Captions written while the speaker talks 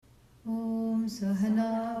सहना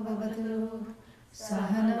भवतु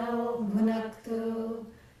सहनौ भुनक्तु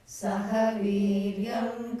सह वीर्यं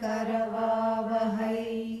करवावहै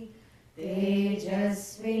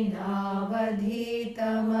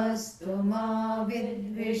तेजस्विनावधीतमस्तु मा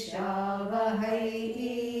विद्विषावहै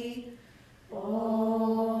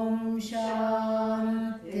ॐ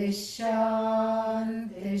शान्ति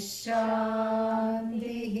शान्ति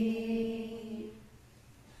शान्तिः।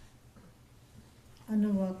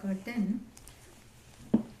 Anuvaka 10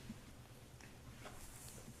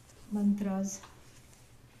 mantras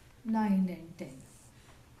 9 and 10.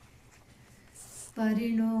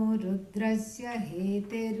 परिणो रुद्रस्य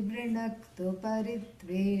हेतिर्वृणक्तु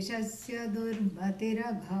परित्वेषस्य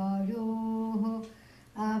दुर्मतिरघायोः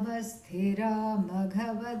अवस्थिरा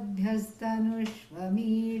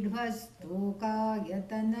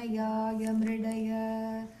मघवद्भ्यस्तनुष्वमीढ्वस्तोकायतनयाय मृडय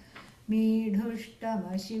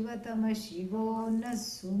मीढुष्टमशिवतमशिवो नः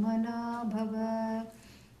सुमना भव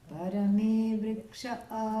परमे वृक्ष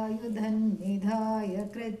आयुधन्निधाय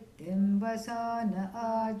कृत्यं वसान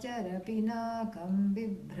आचर पिनाकं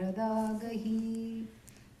बिभ्रदागहि.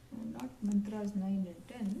 Not mantras 9 and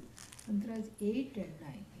 10, mantras 8 and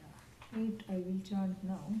 9. 8 I will chant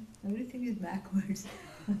now. Everything is backwards.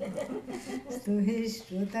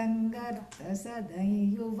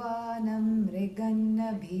 Stuhishrutangartasadayuvanam mriganna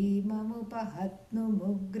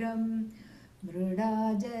bhimamupahadnumugram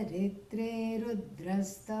मृडाजरित्रे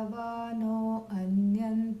रुद्रस्तवानो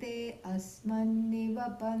अन्यन्ते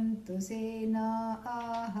अस्मन्निवपन्तु सेना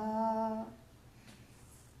आहा.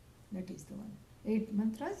 That is the one. 8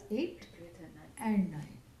 mantras, 8 and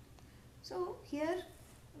 9. So here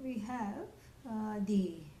we have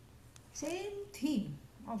the same theme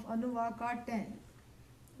of Anuvaka 10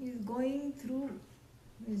 is going through,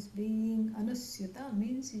 is being Anusyata,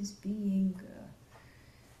 means is being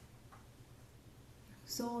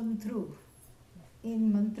sown through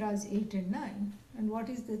in mantras 8 and 9. And what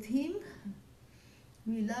is the theme?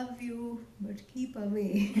 We love you, but keep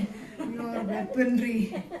away your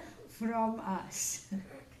weaponry from us.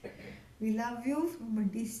 We love you from a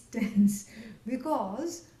distance,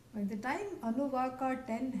 because by the time Anuvaka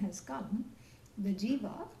 10 has come, the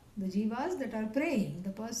jivas that are praying,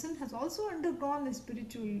 the person has also undergone a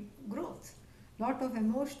spiritual growth, lot of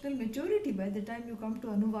emotional maturity by the time you come to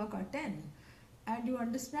Anuvaka 10. And you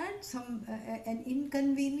understand an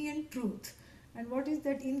inconvenient truth. And what is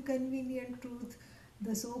that inconvenient truth?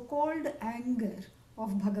 The so-called anger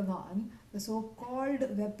of Bhagawan, the so-called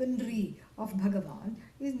weaponry of Bhagawan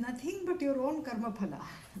is nothing but your own karma-phala.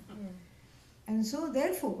 And so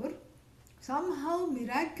therefore, somehow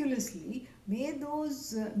miraculously, may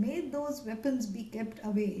those weapons be kept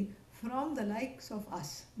away from the likes of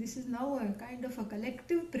us. This is now a kind of a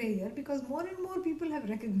collective prayer, because more and more people have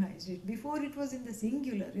recognized it. Before it was in the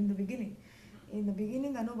singular in the beginning. In the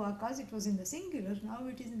beginning Anuvakas it was in the singular, now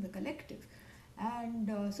it is in the collective. And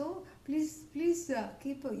so please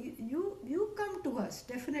keep, you come to us,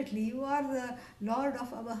 definitely, you are the Lord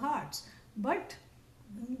of our hearts. But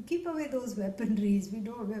keep away those weaponries, we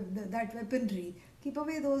don't that weaponry, keep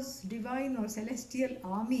away those divine or celestial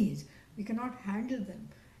armies, we cannot handle them.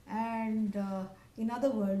 And in other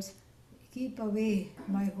words, keep away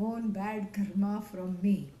my own bad karma from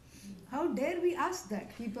me. How dare we ask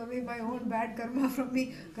that? Keep away my own bad karma from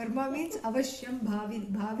me. Karma means avashyam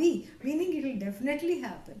bhavi, meaning it will definitely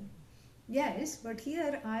happen. Yes, but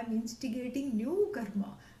here I am instigating new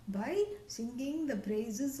karma by singing the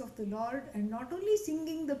praises of the Lord, and not only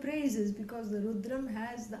singing the praises, because the Rudram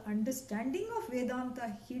has the understanding of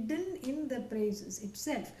Vedanta hidden in the praises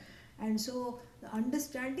itself. And so the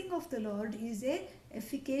understanding of the Lord is a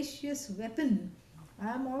efficacious weapon. I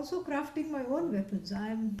am also crafting my own weapons. I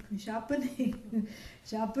am sharpening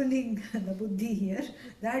the buddhi here.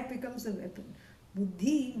 That becomes a weapon.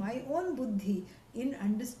 Buddhi, my own buddhi, in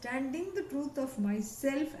understanding the truth of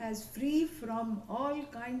myself as free from all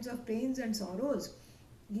kinds of pains and sorrows,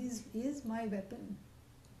 is my weapon.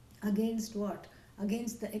 Against what?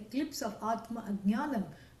 Against the eclipse of Atma Ajnanam,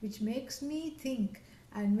 which makes me think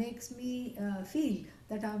and makes me feel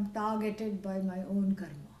that I am targeted by my own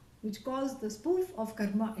karma, which calls the spoof of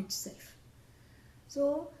karma itself.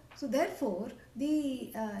 So therefore,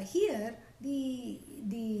 the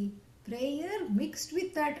prayer mixed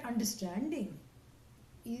with that understanding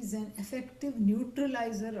is an effective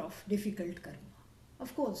neutralizer of difficult karma.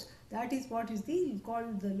 Of course, that is what is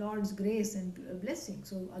called the Lord's grace and blessing.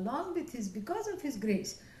 So along with because of His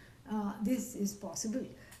grace, this is possible.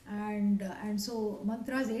 And so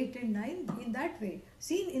mantras 8 and 9 in that way,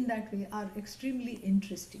 seen in that way, are extremely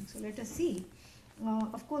interesting. So let us see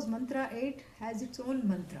Of course, mantra 8 has its own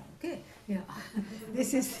mantra. Okay, yeah.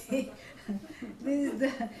 this is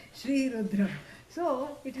the Sri Rudram.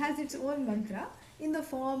 So it has its own mantra in the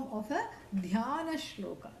form of a dhyana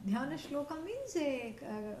shloka. Dhyana shloka means a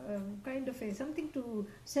kind of a something to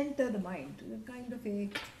center the mind, kind of a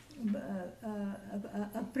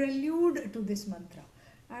prelude to this mantra.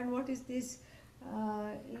 And what is this?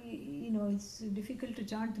 It's difficult to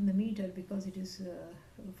chant in the meter because it is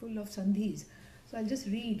full of sandhis. So I'll just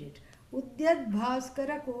read it. Udyad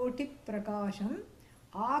bhaskara koti prakasham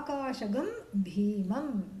akashagam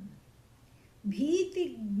bhimam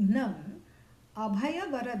bhitignam abhaya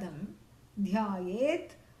varadam dhyayet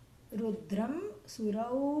rudram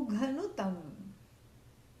suraughanutam.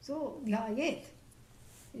 So dhyayet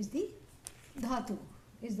is the dhatu,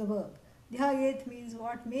 is the verb. Dhyayet means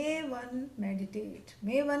what? May one meditate,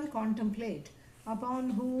 may one contemplate upon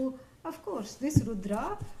who, of course, this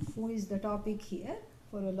Rudra, who is the topic here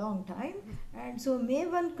for a long time. And so may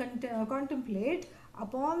one contemplate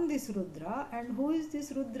upon this Rudra. And who is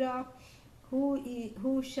this Rudra?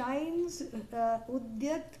 Who shines,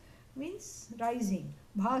 Udyat means rising,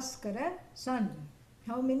 Bhaskara, sun.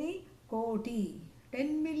 How many? Koti,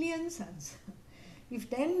 10 million suns. If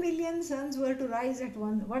 10 million suns were to rise at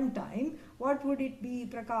one time, what would it be?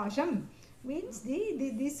 Prakasham means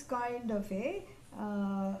this kind of a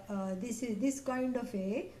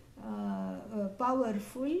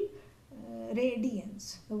powerful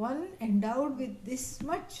radiance, the one endowed with this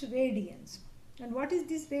much radiance. And what is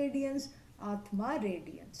this radiance? Atma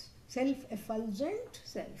radiance, self-effulgent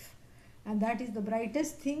self. And that is the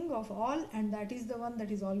brightest thing of all, and that is the one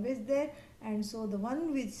that is always there. And so the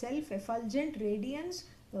one with self-effulgent radiance,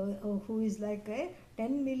 who is like a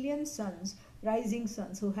 10 million suns, rising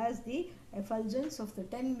suns, who has the effulgence of the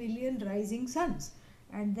 10 million rising suns.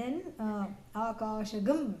 And then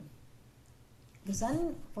akashagam, the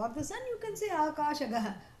sun, for the sun you can say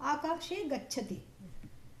akashagaha, akashe gacchati.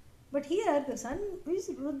 But here the sun is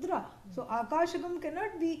Rudra. So akashagam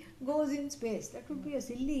cannot be goes in space. That would be a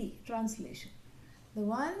silly translation. The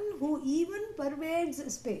one who even pervades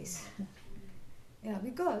space. Yeah,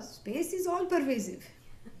 because space is all pervasive.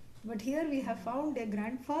 But here we have found a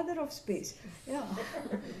grandfather of space. Yeah.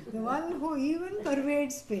 The one who even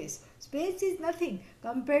pervades space. Space is nothing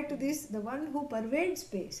compared to this, the one who pervades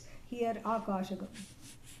space. Here akashagam.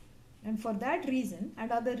 And for that reason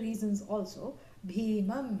and other reasons also,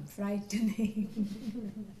 Bhimam, frightening.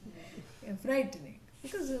 Yeah, frightening.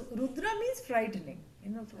 Because Rudra means frightening.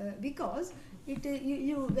 Because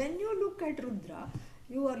when you look at Rudra,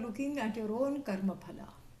 you are looking at your own karma-phala,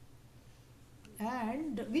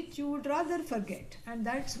 and which you would rather forget. And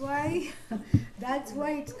that's why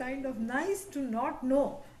it's kind of nice to not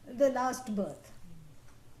know the last birth.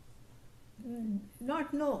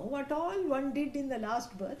 Not know what all one did in the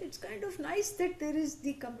last birth. It's kind of nice that there is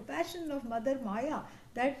the compassion of Mother Maya,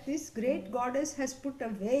 that this great goddess has put a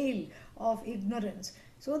veil of ignorance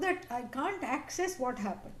so that I can't access what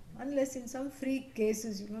happened, unless in some freak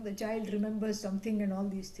cases, the child remembers something and all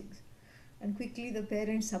these things, and quickly the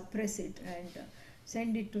parents suppress it and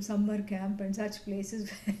send it to summer camp and such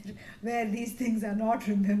places where these things are not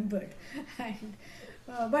remembered. And,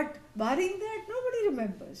 but barring that, nobody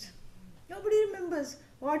remembers. Nobody remembers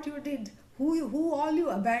what you did, who all you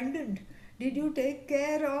abandoned. Did you take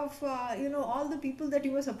care of, all the people that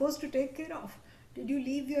you were supposed to take care of? Did you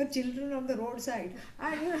leave your children on the roadside?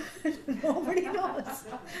 And nobody knows.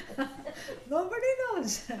 Nobody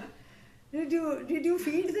knows. Did you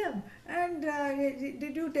feed them? And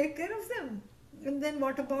did you take care of them? And then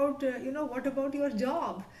what about your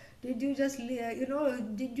job? Did you just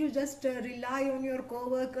rely on your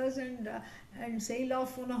co-workers and sail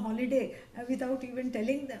off on a holiday without even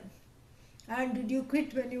telling them? And did you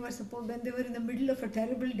quit when they were in the middle of a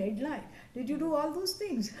terrible deadline? Did you do all those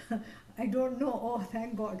things? I don't know. Oh,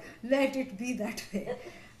 thank God. Let it be that way.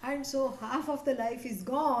 And so half of the life is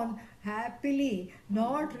gone happily,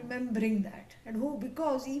 not remembering that. And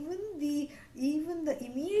because even the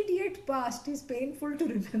immediate past is painful to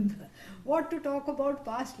remember. What to talk about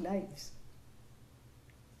past lives?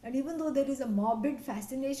 And even though there is a morbid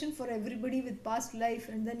fascination for everybody with past life,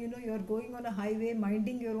 and then you're going on a highway,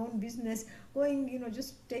 minding your own business, going,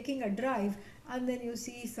 just taking a drive, and then you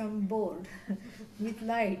see some board with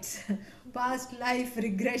lights, past life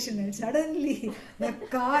regression, and suddenly the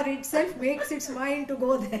car itself makes its mind to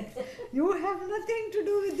go there. You have nothing to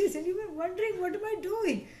do with this, and you are wondering, what am I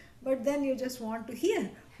doing? But then you just want to hear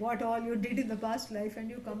what all you did in the past life, and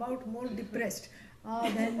you come out more depressed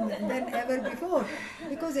than ever before.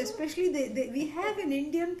 Because especially we have an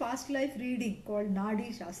Indian past life reading called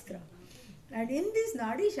Nadi Shastra. And in this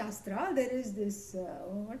Nadi Shastra, there is this,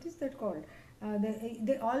 what is that called?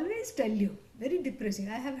 They always tell you, very depressing.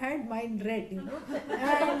 I have had mine read, and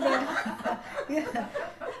yeah,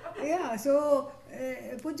 yeah. So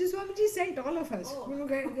Pujya Swamiji sent all of us,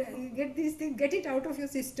 get these things, get it out of your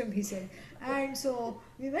system, he said. And so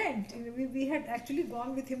we went. We had actually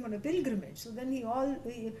gone with him on a pilgrimage. So then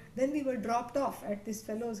then we were dropped off at this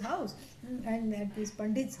fellow's house and at this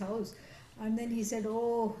Pandit's house. And then he said,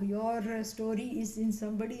 "Oh, your story is in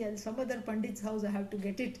somebody else, some other Pandit's house. I have to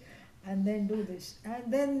get it and then do this."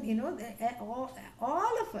 And then,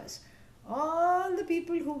 all of us, all the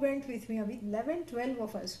people who went with me, 11, 12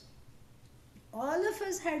 of us, all of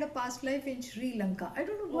us had a past life in Sri Lanka. I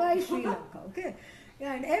don't know why Sri Lanka, okay?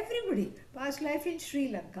 Yeah, and everybody, past life in Sri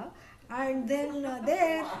Lanka. And then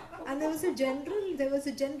there was a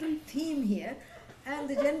general theme here. And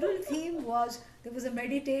the general theme was, there was a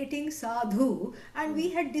meditating sadhu, and we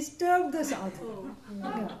had disturbed the sadhu.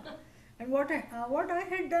 Yeah. And what I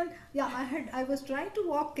had done, I was trying to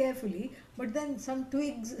walk carefully, but then some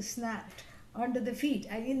twigs snapped under the feet.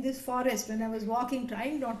 In this forest, when I was walking,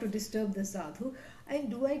 trying not to disturb the sadhu. And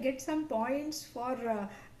do I get some points for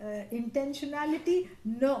intentionality?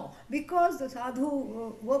 No, because the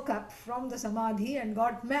sadhu woke up from the samadhi and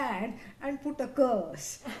got mad and put a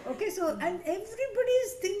curse. Okay, so, and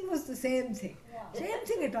everybody's thing was the same thing. Same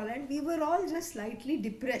thing at all. And we were all just slightly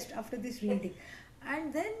depressed after this reading.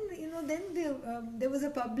 And then, there was a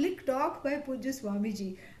public talk by Pujya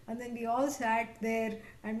Swamiji. And then we all sat there,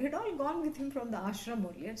 and we had all gone with him from the ashram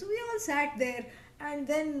only. And so we all sat there, and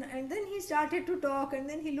then he started to talk, and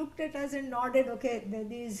then he looked at us and nodded, okay,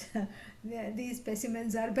 these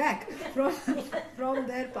specimens are back from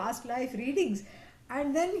their past life readings.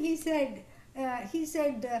 And then he said,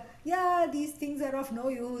 yeah, these things are of no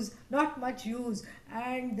use, not much use.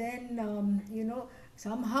 And then,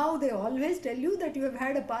 somehow they always tell you that you have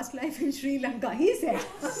had a past life in Sri Lanka, he said.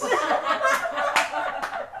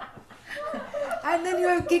 And then you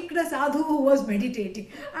have kicked a sadhu who was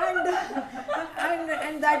meditating.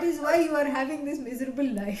 And that is why you are having this miserable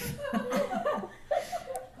life.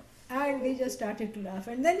 And we just started to laugh.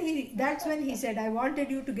 And then that's when he said, I wanted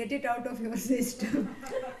you to get it out of your system.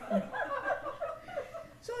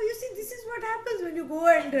 So you see, this is what happens when you go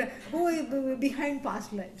and go behind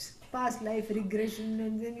past lives. Past life regression,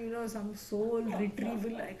 and then, some soul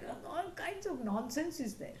retrieval, like all kinds of nonsense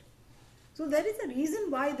is there. So there is a reason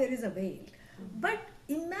why there is a veil. But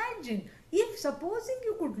imagine, if supposing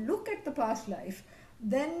you could look at the past life,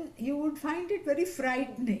 then you would find it very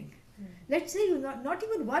frightening. Let's say not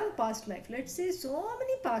even one past life, let's say so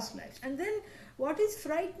many past lives. And then what is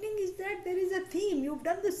frightening is that there is a theme. You've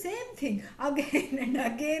done the same thing again and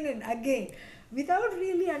again and again without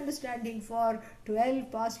really understanding for 12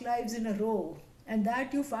 past lives in a row. And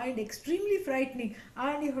that you find extremely frightening,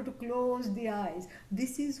 and you have to close the eyes.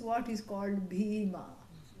 This is what is called Bhima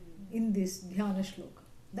in this Dhyana Shloka.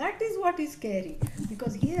 That is what is scary,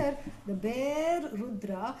 because here the bare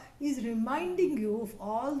Rudra is reminding you of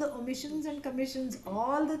all the omissions and commissions,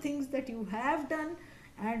 all the things that you have done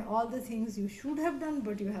and all the things you should have done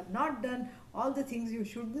but you have not done, all the things you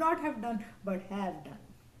should not have done but have done.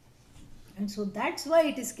 And so that's why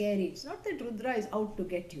it is scary. It's not that Rudra is out to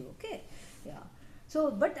get you, okay? Yeah. So,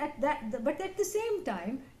 but at the same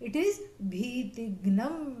time, it is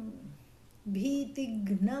bhitignam,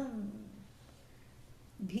 bhitignam,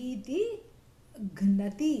 bhiti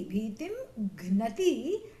gnati, bhitim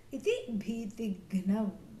gnati iti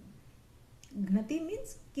bhitignam. Gnati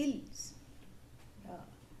means kills.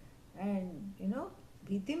 And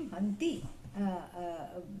bhitim hanti,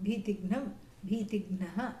 bhitignam,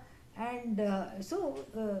 bhitignaha. And so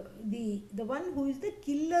the one who is the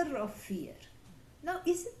killer of fear. Now,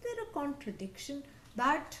 isn't there a contradiction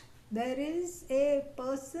that there is a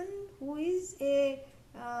person who is the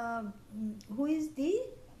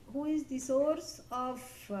source of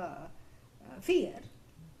fear,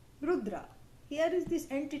 Rudra? Here is this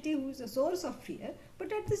entity who is the source of fear,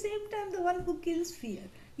 but at the same time the one who kills fear.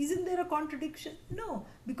 Isn't there a contradiction? No,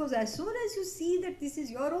 because as soon as you see that this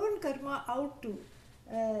is your own karma out to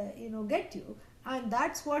get you, and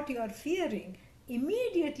that's what you are fearing,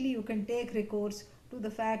 immediately you can take recourse to the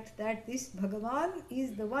fact that this Bhagavan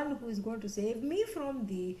is the one who is going to save me from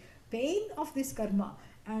the pain of this karma.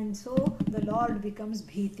 And so the Lord becomes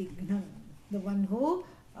Bhitignam, the one who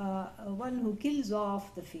kills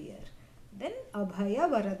off the fear. Then Abhaya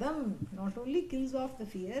Varadam not only kills off the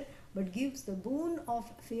fear, but gives the boon of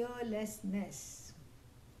fearlessness.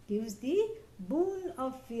 Gives the boon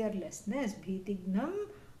of fearlessness. Bhitignam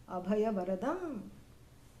Abhaya Varadam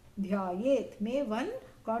Dhyayet. May one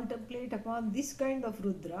contemplate upon this kind of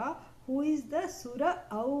Rudra who is the Sura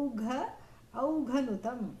Aughanutam.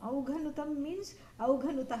 Aughanutam means,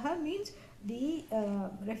 Aughanutaha means the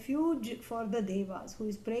refuge for the Devas, who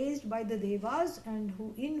is praised by the Devas and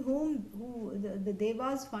in whom the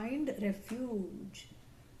Devas find refuge.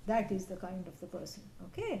 That is the kind of the person.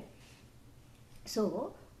 Okay.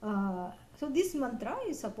 So, so this mantra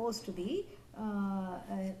is supposed to be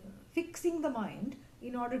fixing the mind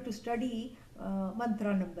in order to study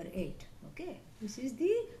mantra number 8. Okay, this is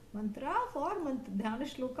the mantra for Dhyana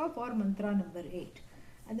Shloka for mantra number 8.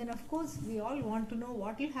 And then of course we all want to know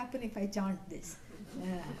what will happen if I chant this.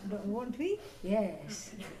 Won't we?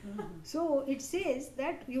 Yes. So it says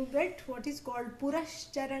that you get what is called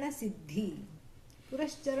Purascharana Siddhi.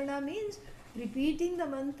 Purascharana means repeating the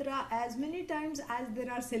mantra as many times as there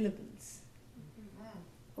are syllables.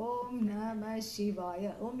 Om Namah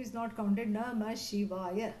Shivaya. Om is not counted. Namah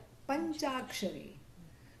Shivaya. Panchakshari.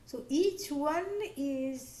 So each one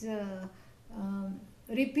is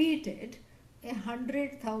repeated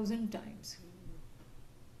 100,000 times.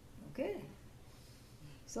 Okay.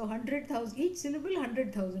 So 100,000, each syllable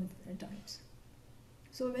 100,000 times.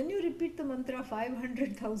 So when you repeat the mantra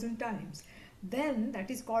 500,000 times, then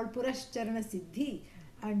that is called Purascharana Siddhi,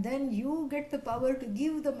 and then you get the power to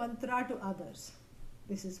give the mantra to others.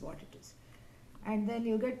 This is what it is. And then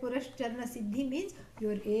you get Purascharana Siddhi means you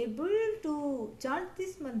are able to chant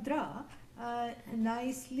this mantra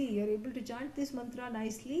nicely. You are able to chant this mantra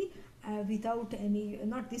nicely without any,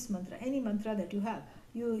 not this mantra, any mantra that you have.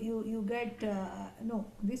 You get, no,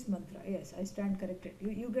 this mantra, yes, I stand corrected.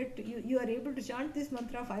 You are able to chant this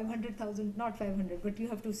mantra 500,000, not 500, but you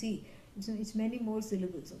have to see. It's many more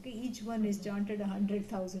syllables. Okay, each one is chanted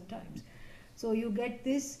 100,000 times. So you get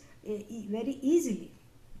this very easily.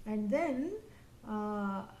 And then,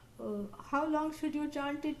 how long should you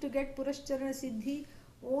chant it to get Purascharana Siddhi?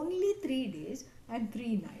 Only 3 days and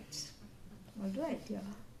 3 nights. Alright, yeah.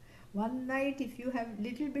 One night, if you have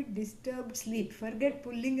little bit disturbed sleep, forget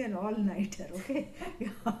pulling an all-nighter, okay?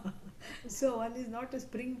 Yeah. So one is not a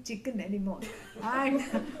spring chicken anymore. And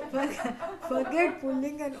forget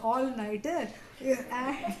pulling an all-nighter.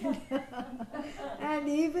 And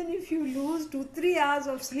even if you lose 2-3 hours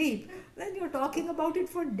of sleep, then you're talking about it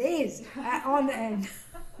for days on end.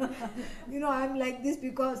 You know, I'm like this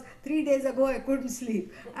because 3 days ago I couldn't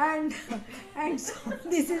sleep. And so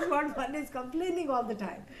this is what one is complaining all the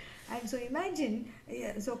time. And so imagine,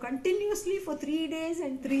 so continuously for 3 days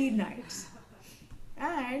and 3 nights.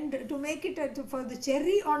 And to make it for the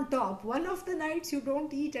cherry on top, one of the nights you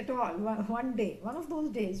don't eat at all. One day, one of those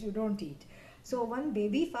days you don't eat. So one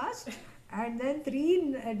baby fast, and then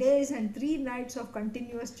 3 days and 3 nights of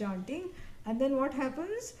continuous chanting. And then what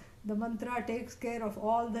happens? The mantra takes care of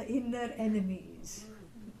all the inner enemies.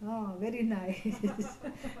 Oh, very nice.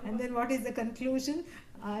 And then what is the conclusion?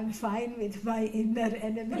 I'm fine with my inner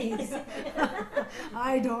enemies.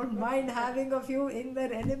 I don't mind having a few inner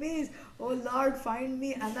enemies. Oh Lord, find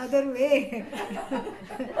me another way.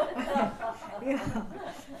 Yeah.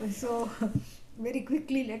 So, very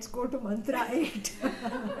quickly, let's go to mantra 8.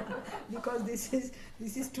 Because this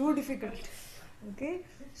is too difficult. Okay?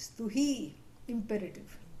 Stuhi,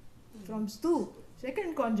 imperative. From stu,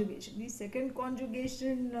 second conjugation. The second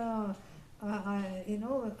conjugation,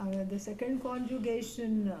 the second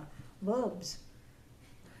conjugation verbs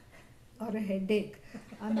or a headache.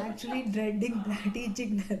 I'm actually dreading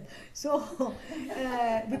teaching them. So,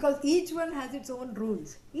 because each one has its own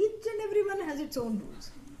rules. Each and every one has its own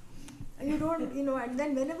rules. You don't, and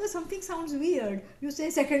then whenever something sounds weird, you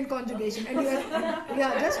say second conjugation, and you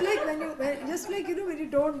are, just like when you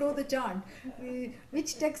don't know the chant,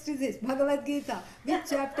 which text is this? Bhagavad Gita, which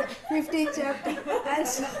chapter? 15th chapter, and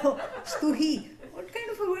so stuhi. What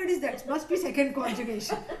kind of a word is that? Must be second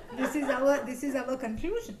conjugation. This is our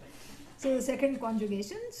conclusion. So the second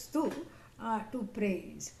conjugation, stu, to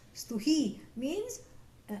praise. Stuhi means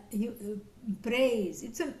praise.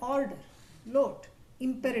 It's an order, lot,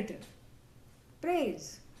 imperative.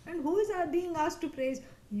 Praise. And who is being asked to praise?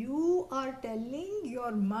 You are telling your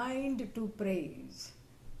mind to praise.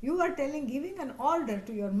 You are giving an order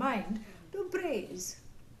to your mind to praise.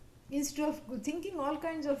 Instead of thinking all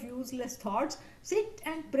kinds of useless thoughts, sit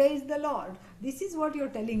and praise the Lord. This is what you're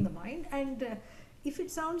telling the mind. And if it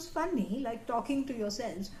sounds funny, like talking to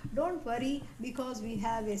yourselves, don't worry, because we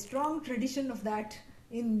have a strong tradition of that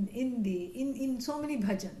in so many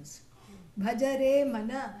bhajans. Bhajare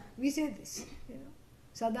mana, we say this,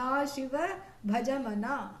 Sada Shiva bhaja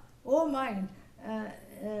mana, oh mind,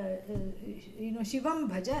 Shivam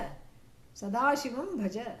bhaja, Sada Shivam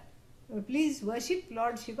bhaja, please worship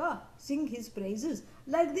Lord Shiva, sing his praises.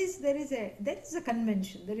 Like this, there is a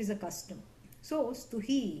convention, there is a custom. So,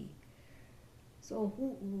 stuhi, So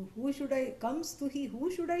who should I comes stuhi? Who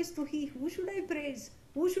should I stuhi? Who should I praise?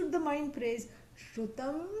 Who should the mind praise?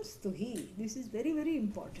 Shrutam stuhi. This is very, very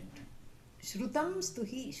important. Shrutam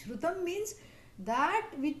stuhi. Shrutam means that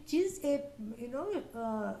which is a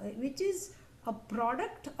which is a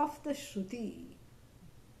product of the Shruti.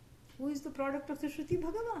 Who is the product of the Shruti?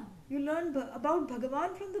 Bhagavan. You learn about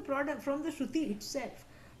Bhagavan from the product, from the Shruti itself.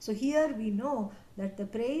 So here we know that the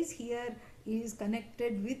praise here is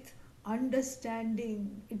connected with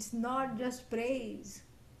understanding. It's not just praise.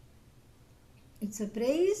 It's a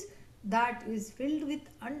praise that is filled with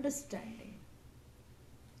understanding.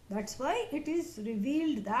 That's why it is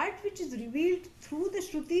revealed, that which is revealed through the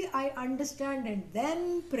Shruti, I understand and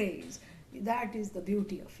then praise. That is the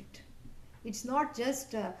beauty of it. It's not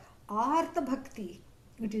just Artha Bhakti,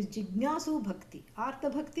 it is Jignasu Bhakti. Artha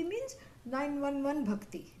Bhakti means 911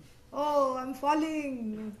 Bhakti. Oh, I'm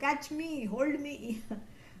falling, catch me, hold me,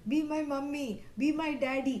 be my mummy, be my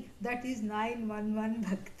daddy. That is 911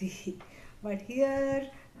 Bhakti. But here,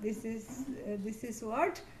 this is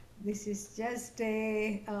what? This is just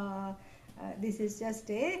a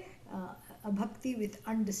bhakti with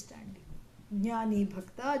understanding. Jnani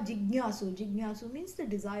Bhakta, Jignasu. Jignasu means the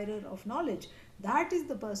desirer of knowledge. That is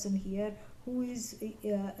the person here who is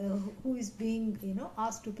being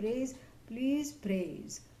asked to praise. Please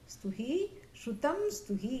praise. Stuhi, Shrutam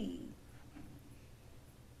Stuhi.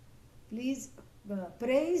 Please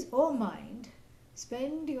praise, O mind.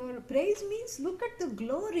 Spend your praise means look at the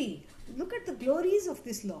glory. Look at the glories of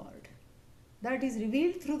this Lord. That is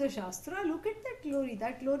revealed through the Shastra. Look at that glory.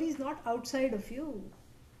 That glory is not outside of you.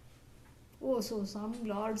 Oh, so some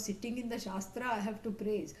Lord sitting in the Shastra I have to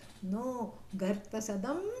praise. No. Garta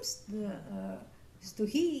Sadam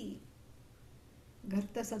Stuhi.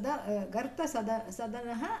 Garta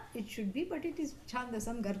Sadanaha it should be, but it is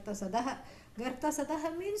Chandasam Garta Sadaha. Garta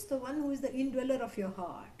Sadaha means the one who is the indweller of your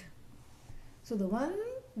heart. So the one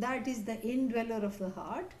that is the indweller of the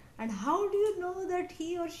heart. And how do you know that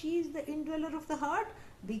he or she is the indweller of the heart?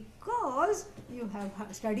 Because you have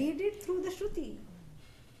studied it through the Shruti.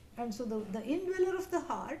 And so the indweller of the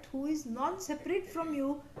heart, who is non-separate from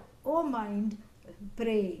you, O mind,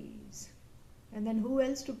 praise. And then who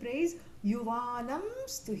else to praise? Yuvanam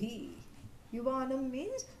Stuhi. Yuvanam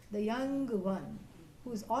means the young one,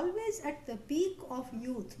 who is always at the peak of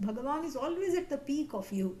youth. Bhagavan is always at the peak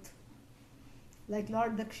of youth. Like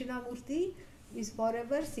Lord Dakshinamurti is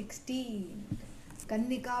forever 16.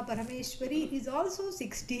 Kannika Parameshwari is also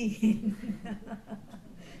 16.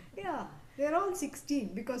 Yeah, they are all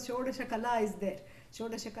 16 because Shodasha Kala is there.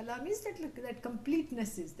 Shodasha Kala means that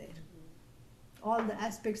completeness is there. All the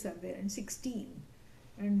aspects are there, and 16.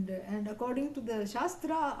 And according to the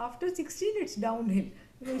Shastra, after 16 it's downhill.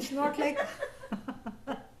 It's not like...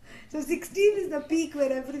 So 16 is the peak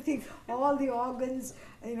where everything, all the organs,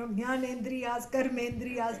 jnanendriyas,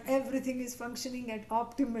 karmendriyas, everything is functioning at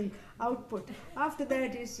optimal output. After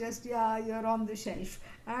that it's just, you're on the shelf.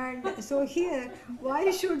 And so here,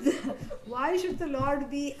 why should the Lord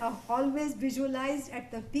be always visualized at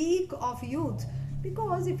the peak of youth?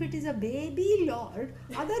 Because if it is a baby Lord,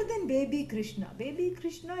 other than baby Krishna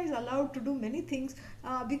is allowed to do many things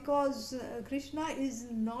because Krishna is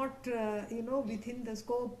not, within the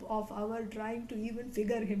scope of our trying to even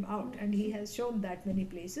figure him out. And he has shown that many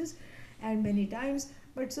places and many times.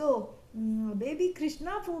 But so, baby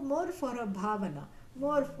Krishna more for a bhavana,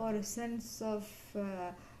 more for a sense of,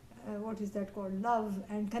 what is that called, love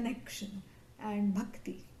and connection and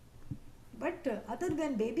bhakti. But other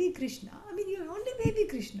than baby Krishna, you're only baby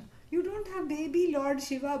Krishna. You don't have baby Lord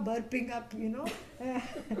Shiva burping up,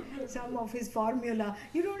 some of his formula.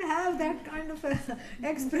 You don't have that kind of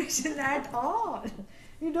expression at all.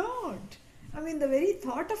 You don't. The very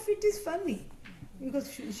thought of it is funny.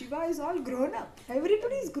 Because Shiva is all grown up.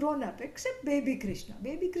 Everybody is grown up except baby Krishna.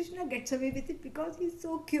 Baby Krishna gets away with it because he's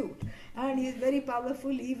so cute. And he is very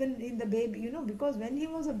powerful even in the baby, because when he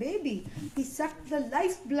was a baby, he sucked the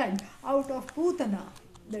lifeblood out of Putana,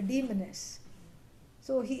 the demoness.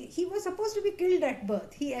 So he was supposed to be killed at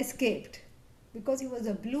birth. He escaped because he was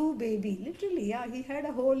a blue baby. Literally, he had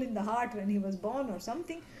a hole in the heart when he was born or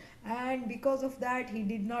something. And because of that, he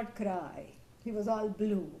did not cry. He was all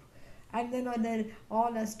blue. And then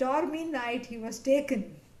on a stormy night, he was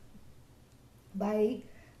taken by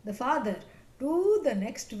the father to the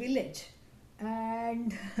next village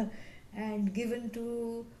and given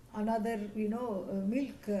to another,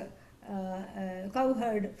 milk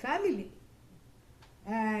cowherd family.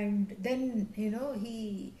 And then,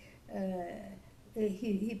 he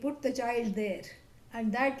put the child there.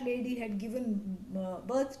 and that lady had given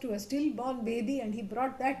birth to a stillborn baby, and he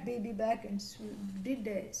brought that baby back and did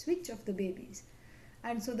a switch of the babies.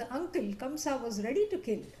 And so the uncle, Kamsa, was ready to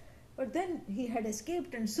kill, but then he had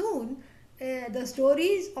escaped, and soon the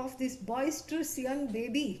stories of this boisterous young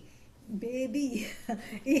baby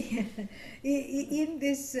in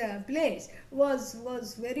this place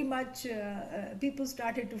was very much people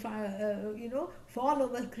started to fall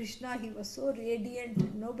over Krishna. He was so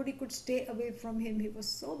radiant, nobody could stay away from him. He was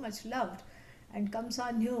so much loved, and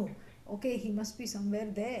Kamsa knew, okay, he must be somewhere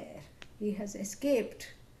there, he has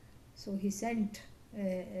escaped. So he sent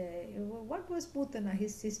what was Putana,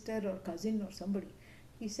 his sister or cousin or somebody.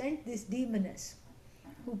 He sent this demoness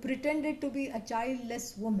who pretended to be a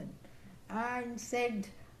childless woman and said,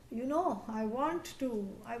 I want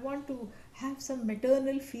to have some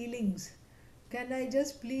maternal feelings. Can I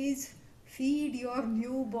just please feed your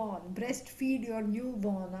newborn, breastfeed your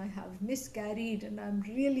newborn? I have miscarried and I'm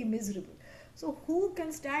really miserable. So who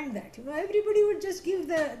can stand that? Everybody would just give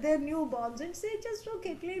their newborns and say, just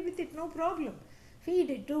okay, play with it, no problem. Feed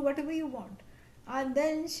it, do whatever you want. And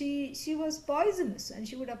then she was poisonous, and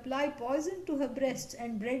she would apply poison to her breasts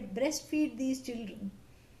and breastfeed these children.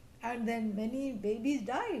 And then many babies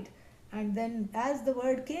died. And then as the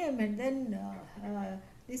word came, and then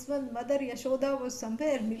this one, Mother Yashoda, was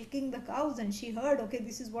somewhere milking the cows, and she heard, okay,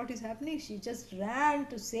 this is what is happening. She just ran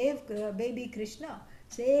to save baby Krishna.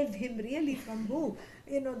 Save him really from who?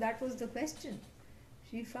 That was the question.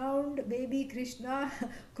 She found baby Krishna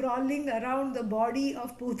crawling around the body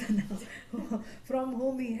of Putana, from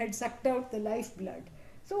whom he had sucked out the lifeblood.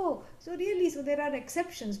 So there are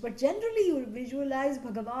exceptions, but generally you visualize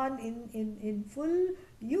Bhagavan in full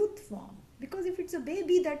youth form. Because if it's a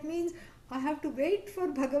baby, that means I have to wait for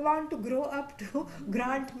Bhagavan to grow up to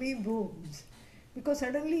grant me boons. Because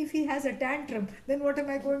suddenly if he has a tantrum, then what am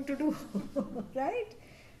I going to do? Right?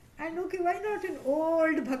 And okay, why not an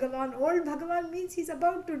old Bhagavan? Old Bhagavan means he's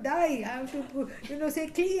about to die. I have to, say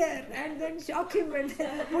clear, and then shock him and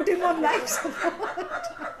then put him on life support.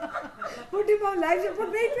 Put him on life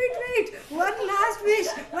support. Wait. One last wish,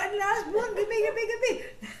 one last boon. Give me.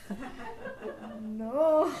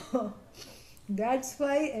 No. That's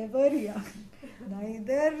why ever young.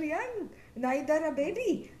 Neither a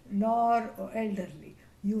baby nor elderly.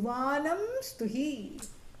 Yuvanam stuhi.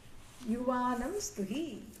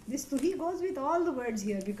 This stuhi goes with all the words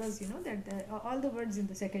here, because that all the words in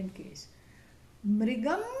the second case.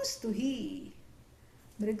 Mrigam stuhi.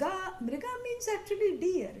 Mriga means actually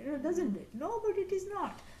deer, doesn't it? No, but it is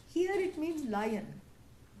not. Here it means lion.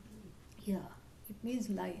 Yeah, it means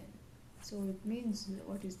lion. So it means,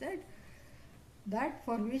 what is that? That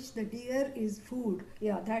for which the deer is food.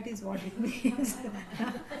 Yeah, that is what it means.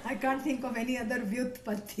 I can't think of any other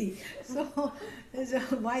vyutpatti. So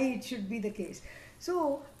why it should be the case.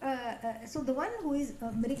 So the one who is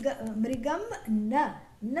mrigam na.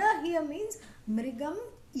 Na here means mrigam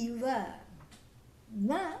iva.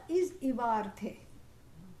 Na is ivarthe.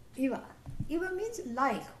 Iva. Iva means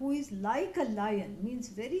like, who is like a lion, means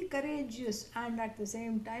very courageous and at the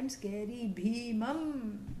same time scary.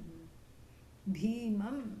 Bhimam.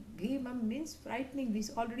 Bhimam means frightening. We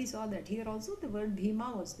already saw that. Here also the word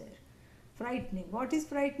Bhima was there. Frightening. What is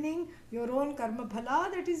frightening? Your own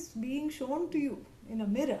karma-phala that is being shown to you in a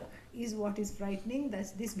mirror is what is frightening.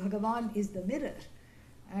 That's this Bhagavan is the mirror.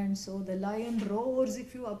 And so the lion roars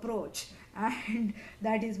if you approach, and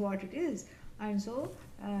that is what it is. And so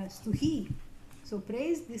stuhi. So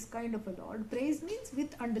praise this kind of a Lord. Praise means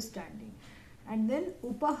with understanding. And then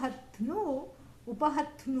upahatnuhu.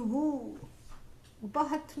 Upahatnuhu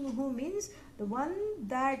means the one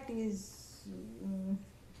that is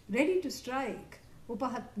ready to strike.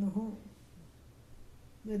 Upahatnuhu.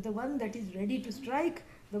 The one that is ready to strike,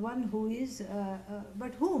 the one who is,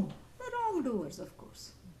 but whom? The wrongdoers, of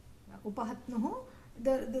course. Upahatnuhu,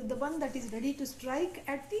 the one that is ready to strike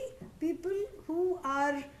at the people who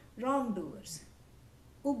are wrongdoers.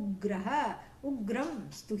 Ugraha,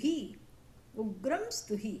 ugram stuhi. Ugram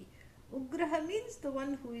stuhi. Ugraha means the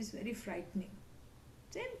one who is very frightening.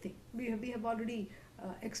 Same thing. We have already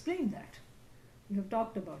explained that. We have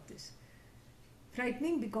talked about this.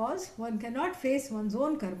 Frightening because one cannot face one's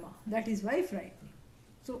own karma. That is why frightening.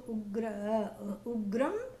 So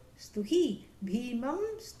ugram stuhi,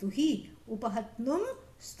 bhimam stuhi, upahatnum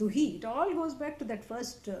stuhi. It all goes back to that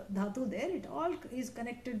first dhatu there. It all is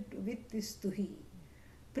connected with this stuhi.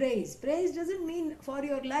 Praise. Praise doesn't mean for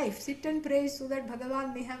your life. Sit and praise so that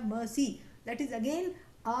Bhagavan may have mercy. That is again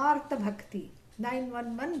Artha Bhakti,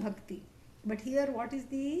 911 Bhakti. But here what is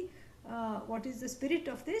the spirit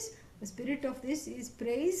of this? The spirit of this is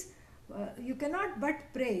praise you cannot but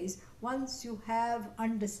praise once you have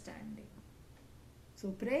understanding. So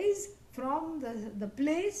praise from the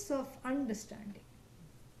place of understanding.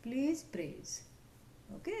 Please praise.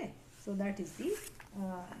 Okay, so that is the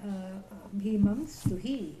Bhimam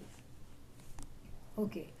Stuhi.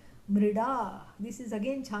 Okay, Mrida. This is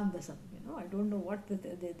again Chandasam. I don't know what the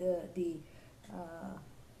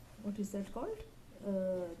what is that called?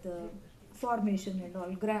 The formation and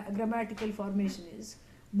all, grammatical formation is.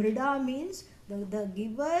 Mrida means the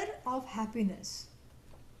giver of happiness.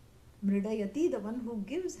 Mridayati, the one who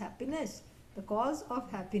gives happiness, the cause of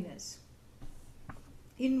happiness.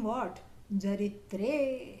 In what?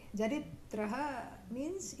 Jaritre. Jaritraha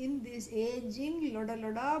means in this aging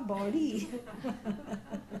loda body.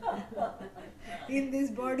 In this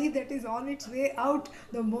body that is on its way out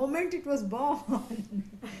the moment it was born.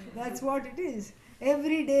 That's what it is.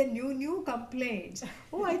 Every day new complaints.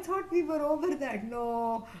 Oh, I thought we were over that.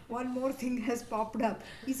 No, one more thing has popped up.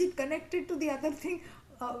 Is it connected to the other thing?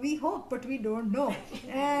 We hope, but we don't know.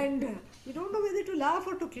 And we don't know whether to laugh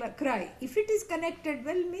or to cry. If it is connected,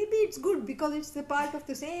 well, maybe it's good because it's the part of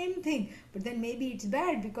the same thing. But then maybe it's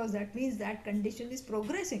bad because that means that condition is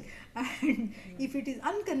progressing. And if it is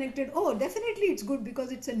unconnected, oh, definitely it's good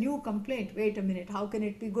because it's a new complaint. Wait a minute, how can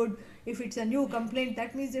it be good if it's a new complaint?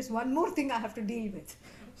 That means there's one more thing I have to deal with.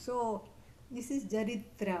 So, this is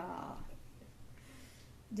Jaritra.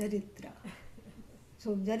 Jaritra.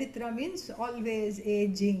 So Jaritra means always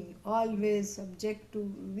aging, always subject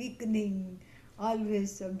to weakening,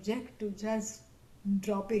 always subject to just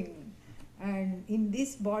dropping. And in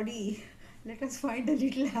this body, let us find a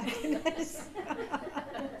little happiness.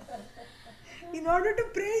 In order to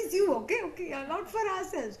praise you, okay, not for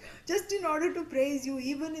ourselves. Just in order to praise you,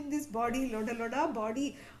 even in this body, loda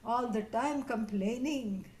body, all the time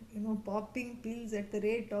complaining, popping pills at the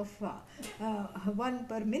rate of 1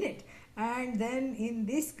 per minute. And then in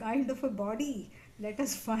this kind of a body, let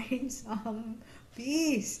us find some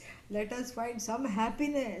peace, let us find some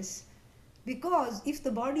happiness. Because if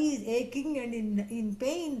the body is aching and in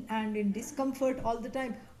pain and in discomfort all the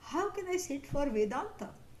time, how can I sit for Vedanta?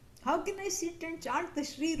 How can I sit and chant the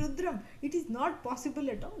Sri Rudram? It is not possible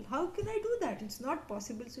at all. How can I do that? It's not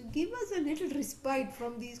possible. So give us a little respite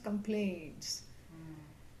from these complaints.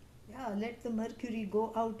 Yeah, let the Mercury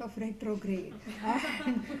go out of retrograde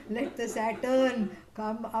and let the Saturn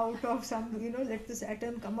come out of let the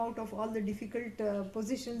Saturn come out of all the difficult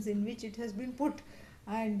positions in which it has been put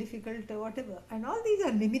and difficult whatever. And all these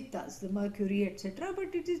are nimittas, the Mercury, etc.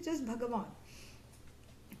 But it is just Bhagawan.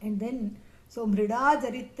 And then, so Mrida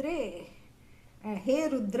Jaritre, Hey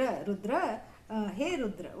Rudra, Hey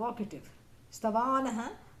Rudra, vocative.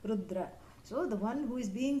 Stavanaha Rudra. So the one who is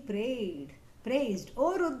being praised.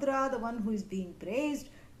 O Rudra, the one who is being praised,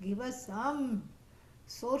 give us some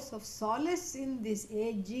source of solace in this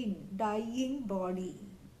aging, dying body.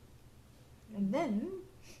 And then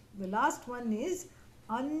the last one is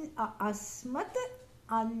Asmat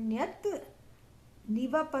Anyat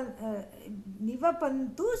Nivapantu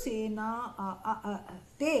Sena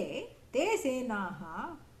Te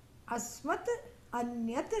Senaha Asmat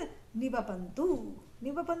Anyat Nivapantu.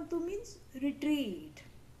 Nivapantu means retreat.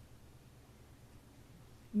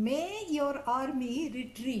 May your army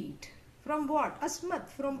retreat. From what? Asmat,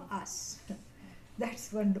 from us.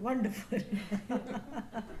 That's wonderful.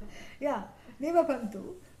 Yeah,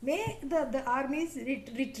 Nivapantu. May the armies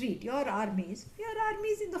retreat, your armies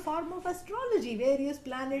in the form of astrology, various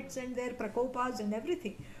planets and their prakopas and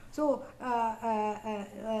everything. So,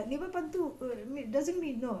 Nivapantu doesn't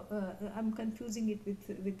mean, no, I'm confusing it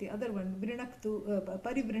with the other one, Vrinaktu,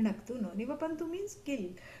 Parivrinaktu, no. Nivapantu means kill.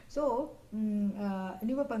 So,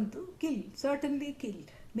 Nivapantu, kill, certainly kill.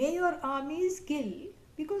 May your armies kill,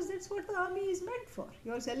 because that's what the army is meant for.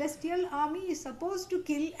 Your celestial army is supposed to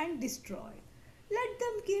kill and destroy. Let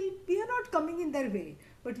them kill. We are not coming in their way.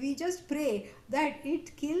 But we just pray that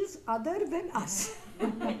it kills other than us.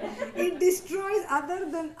 It destroys other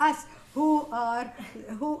than us who are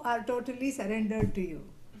totally surrendered to you.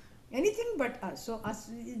 Anything but us. So us,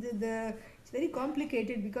 it's very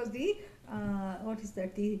complicated because the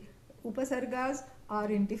the upasargas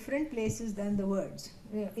are in different places than the words.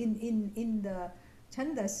 In the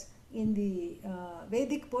chandas, in the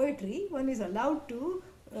Vedic poetry, one is allowed to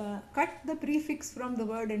cut the prefix from the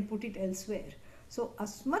word and put it elsewhere. So,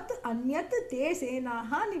 Asmat Anyat Te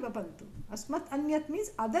Senaha Nivapantu. Asmat Anyat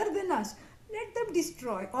means other than us. Let them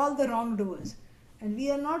destroy all the wrongdoers. And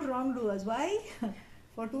we are not wrongdoers. Why?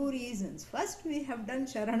 For two reasons. First, we have done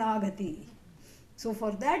Sharanagati. So,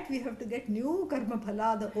 for that we have to get new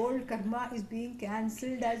karma-phala. The old karma is being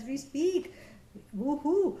cancelled as we speak.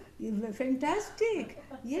 Woohoo! Fantastic!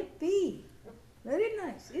 Yippee! Very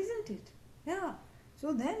nice, isn't it? Yeah.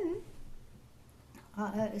 So then,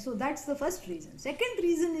 so that's the first reason. Second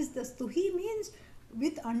reason is the stuhi means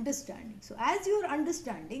with understanding. So as your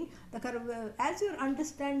understanding, as your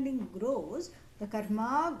understanding grows, the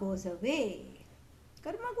karma goes away.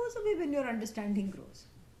 Karma goes away when your understanding grows.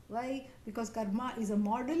 Why? Because karma is a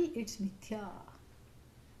model, it's mithya.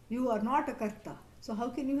 You are not a karta. So how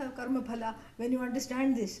can you have karma-phala when you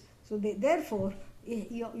understand this? So therefore,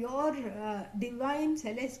 your divine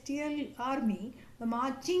celestial army, the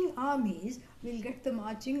marching armies, will get the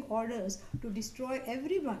marching orders to destroy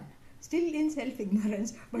everyone, still in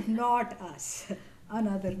self-ignorance, but not us.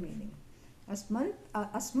 Another meaning. Asmat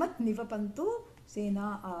nivapantu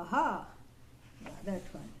sena aha. Yeah, that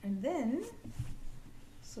one. And then,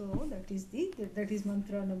 so that is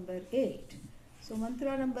mantra number 8. So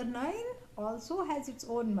mantra number 9 also has its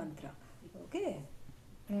own mantra. Okay.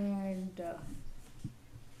 And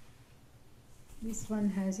this one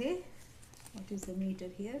has a, what is the meter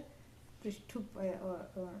here? Prishtup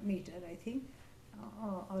meter, I think,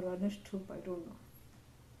 or Anushtup, I don't know.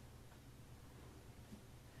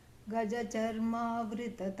 Gaja charma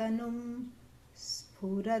vritatanum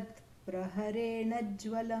sphurat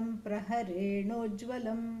praharenajvalam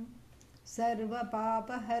praharenojvalam sarva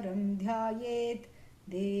papaharam dhyayet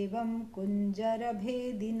devam kunjara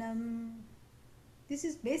bhedinam. This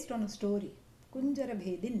is based on a story, Kunjara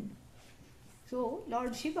Bhedin. So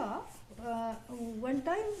Lord Shiva, one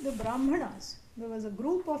time the Brahmanas, there was a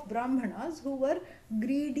group of Brahmanas who were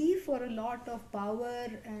greedy for a lot of power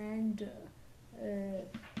and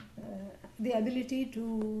the ability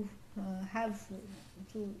to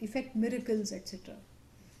to effect miracles, etc.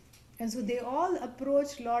 And so they all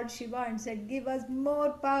approached Lord Shiva and said, give us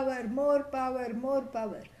more power, more power, more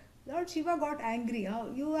power. Lord Shiva got angry. Why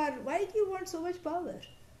do you want so much power?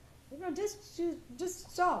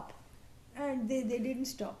 Just stop. And they didn't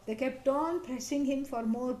stop. They kept on pressing him for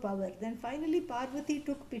more power. Then finally Parvati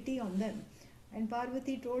took pity on them. And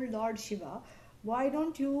Parvati told Lord Shiva, why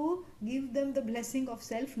don't you give them the blessing of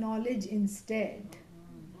self-knowledge instead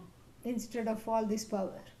of all this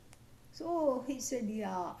power? So he said,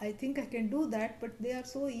 yeah, I think I can do that, but they are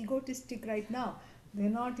so egotistic right now. They're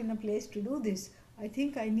not in a place to do this. I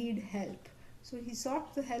think I need help. So he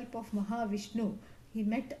sought the help of Mahavishnu. He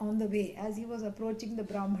met on the way as he was approaching the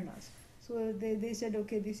Brahmanas. So they said,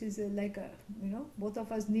 okay, this is both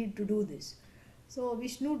of us need to do this. So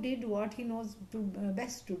Vishnu did what he knows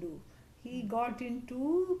best to do. He got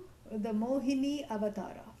into the Mohini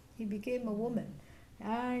avatara. He became a woman.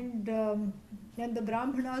 And the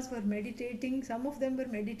Brahmanas were meditating. Some of them were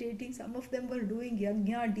meditating. Some of them were doing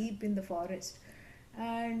yajna deep in the forest.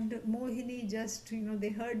 And Mohini just, they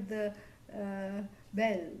heard the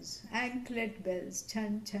bells, anklet bells,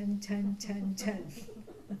 chan, chan, chan, chan, chan.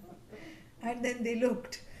 And then they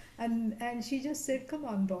looked. And she just said, come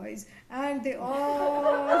on, boys. And they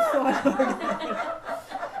all followed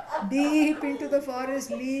her deep into the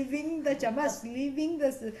forest, leaving the chamas, leaving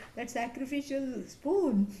that sacrificial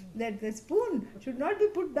spoon. That the spoon should not be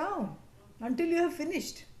put down until you have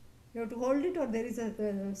finished. You have to hold it, or there is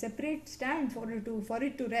a separate stand for it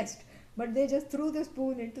to rest. But they just threw the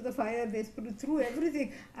spoon into the fire, they threw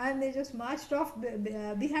everything, and they just marched off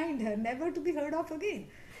behind her, never to be heard of again.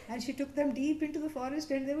 And she took them deep into the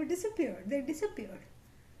forest and they disappeared.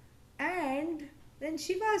 And then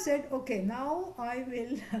Shiva said, okay, now I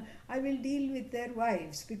will deal with their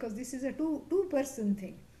wives, because this is a two-person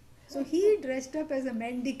thing. So he dressed up as a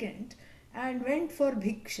mendicant and went for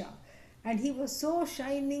bhiksha. And he was so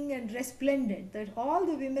shining and resplendent that all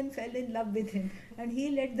the women fell in love with him, and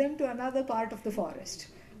he led them to another part of the forest.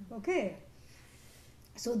 Okay.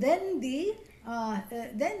 So then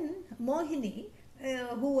then Mohini,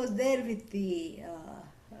 who was there with the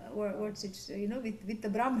with the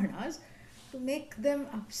Brahmanas, to make them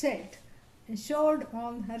upset, and showed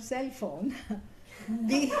on her cell phone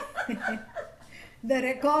the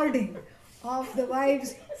recording of the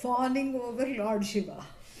wives fawning over Lord Shiva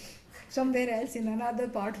somewhere else in another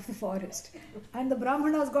part of the forest. And the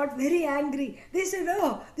Brahmanas got very angry. They said,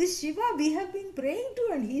 oh, this Shiva we have been praying to,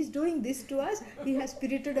 and he is doing this to us. He has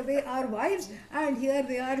spirited away our wives, and here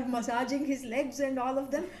they are massaging his legs and all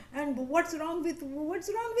of them. And what's wrong with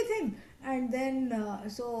him? And then,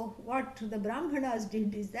 so what the Brahmanas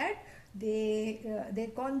did is that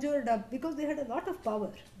they conjured up, because they had a lot of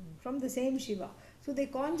power from the same Shiva. So they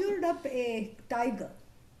conjured up a tiger,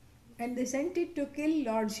 and they sent it to kill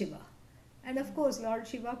Lord Shiva. And of course, Lord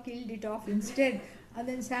Shiva killed it off instead, and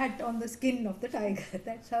then sat on the skin of the tiger.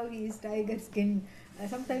 That's how he is tiger skin.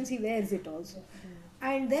 Sometimes he wears it also.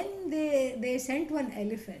 And then they sent one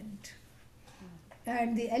elephant.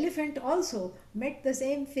 And the elephant also met the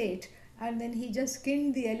same fate. And then he just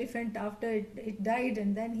skinned the elephant after it died,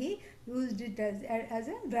 and then he used it as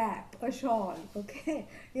a wrap, a shawl. Okay,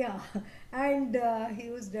 yeah. And he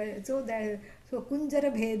used so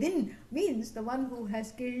Kunjara Bhedin means the one who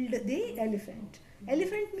has killed the elephant.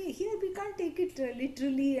 Elephant here we can't take it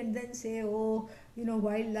literally and then say, oh,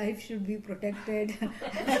 wildlife should be protected.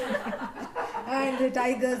 And the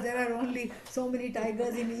tigers, there are only so many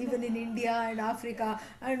tigers even in India and Africa,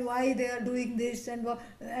 and why they are doing this, and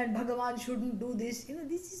Bhagawan shouldn't do this.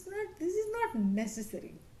 This is not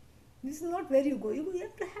necessary. This is not where you go. You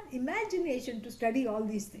have to have imagination to study all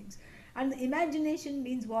these things. And the imagination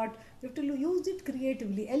means what? You have to use it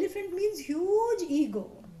creatively. Elephant means huge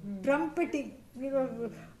ego, trumpeting.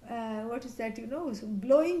 What is that? So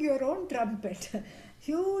blowing your own trumpet.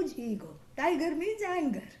 Huge ego. Tiger means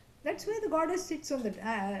anger. That's why the goddess sits on the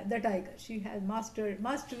tiger. She has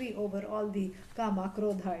mastery over all the kama,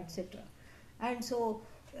 krodha, etc. And so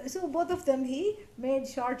both of them he made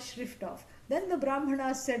short shrift of. Then the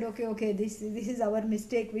Brahmanas said, okay, this is our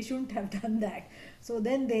mistake. We shouldn't have done that. So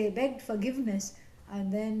then they begged forgiveness,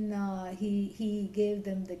 and then he gave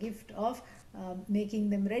them the gift of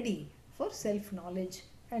making them ready for self-knowledge.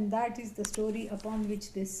 And that is the story upon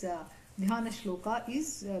which this Dhyana Shloka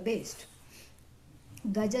is based.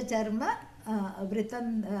 Gajacharma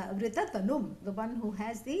Vritatanum, the one who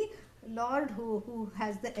has the Lord who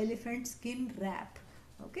has the elephant skin wrap.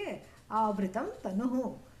 Okay, Avritam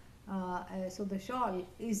Tanuhu. So the shawl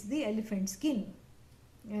is the elephant skin.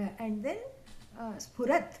 And then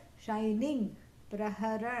Spurat, shining,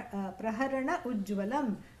 Praharana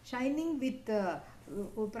Ujjvalam, shining with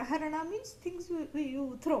Praharana means things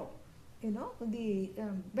you throw, the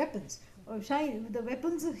weapons. The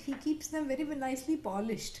weapons, he keeps them very nicely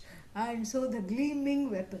polished. And so the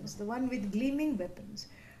gleaming weapons, the one with gleaming weapons.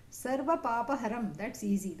 Sarva Papa Haram, that's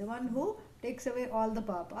easy. The one who takes away all the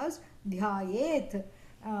papas. Dhyayet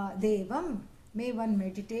Devam, may one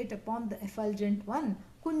meditate upon the effulgent one.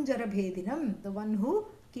 Kunjara Bhedinam, the one who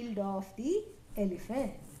killed off the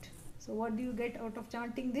elephant. So what do you get out of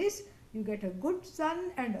chanting this? You get a good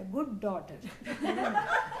son and a good daughter.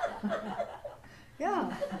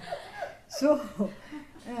 Yeah. So,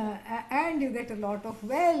 and you get a lot of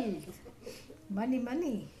wealth.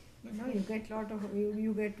 Money. You get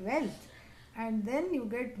you get wealth. And then you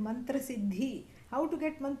get mantra siddhi. How to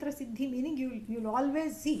get mantra siddhi? Meaning you'll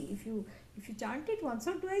always see, if you chant it once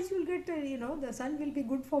or twice, you'll get, the sun will be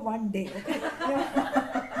good for one day. Okay?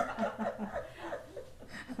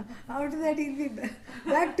 After that, he'll be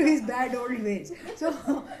back to his bad old ways. So,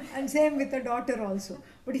 and same with the daughter also.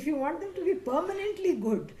 But if you want them to be permanently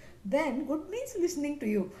good, then good means listening to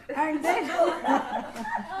you. And then,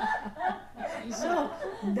 so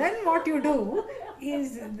then what you do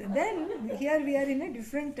is, then here we are in a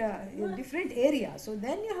different area. So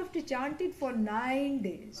then you have to chant it for 9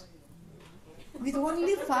 days. With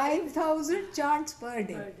only 5,000 chants per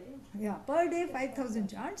day. Yeah, per day 5,000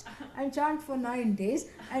 chants, and chant for 9 days,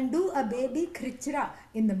 and do a baby krichra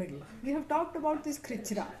in the middle. We have talked about this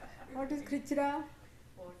krichra. What is krichra?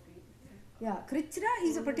 Yeah, krichra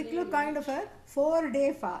is a particular kind of a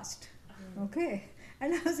 4-day fast. Okay,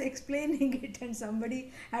 and I was explaining it, and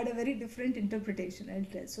somebody had a very different interpretation.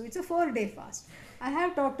 So it's a 4-day fast. I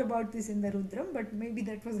have talked about this in the Rudram, but maybe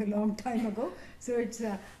that was a long time ago. So it's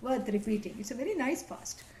worth repeating. It's a very nice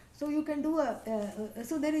fast. So you can do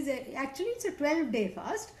so there is actually it's a 12-day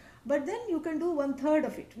fast, but then you can do 1/3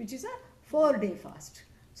 of it, which is a 4-day fast.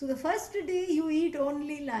 So the first day you eat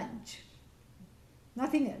only lunch,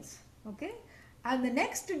 nothing else, okay? And the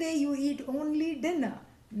next day you eat only dinner,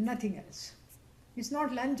 nothing else. It's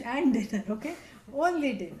not lunch and dinner, okay?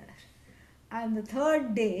 Only dinner. And the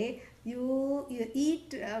 3rd day you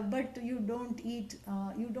eat, but you don't eat,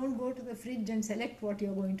 you don't go to the fridge and select what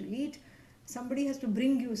you're going to eat. Somebody has to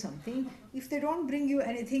bring you something. If they don't bring you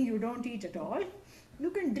anything, you don't eat at all. You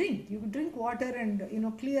can drink. You can drink water and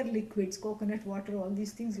clear liquids, coconut water, all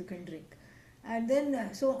these things you can drink. And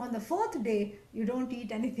then, so on the 4th day, you don't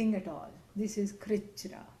eat anything at all. This is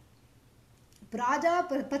krichra.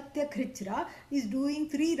 Prajapatya krichra is doing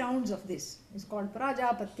 3 rounds of this. It's called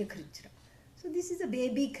Prajapatya krichra. So this is a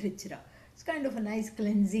baby krichra. It's kind of a nice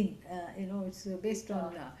cleansing. It's based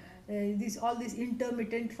on all this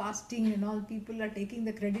intermittent fasting and all. People are taking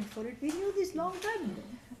the credit for it. We knew this long time ago.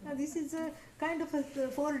 Now this is a kind of a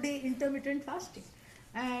 4-day intermittent fasting,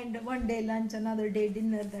 and 1 day lunch, another day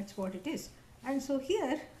dinner. That's what it is. And so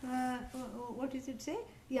here, what does it say?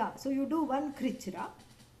 Yeah. So you do 1 krichra,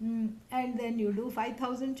 and then you do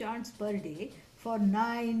 5,000 chants per day for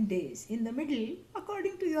 9 days. In the middle,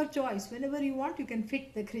 according to your choice, whenever you want, you can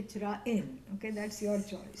fit the krichra in. Okay, that's your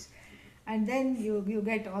choice. And then you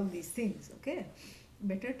get all these things. Okay,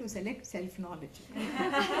 better to select self-knowledge.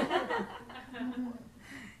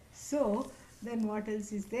 So, then what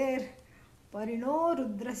else is there? Parino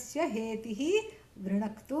rudrasya hetihi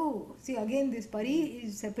vrinaktu. See, again this pari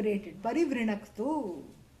is separated. Pari vrinaktu.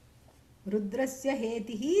 Rudrasya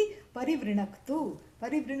hetihi parivrinaktu.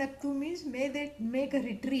 Parivrinaktu means may they make a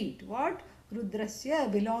retreat. What?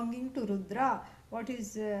 Rudrasya, belonging to Rudra. What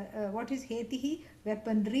is hetihi?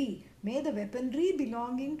 Weaponry. May the weaponry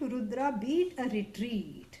belonging to Rudra beat a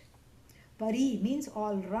retreat. Pari means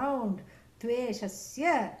all round.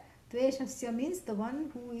 Tveshasya. Tveshasya means the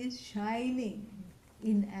one who is shining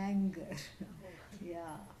in anger.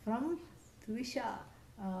 Yeah, from tvisha,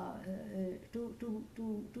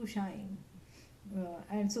 to shine.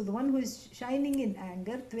 And so the one who is shining in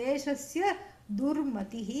anger, tveshasya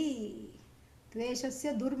durmatihi.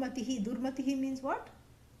 Tveshasya durmatihi. Durmatihi means what?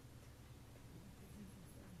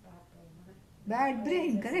 Bad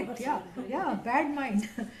brain, correct? Yeah, bad mind.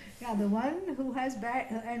 Yeah, the one who has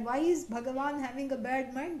bad. And why is Bhagavan having a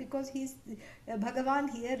bad mind? Because he's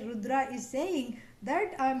Bhagavan here, Rudra is saying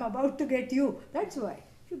that I am about to get you. That's why.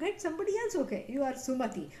 If you get somebody else, okay, you are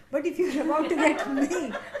Sumati. But if you are about to get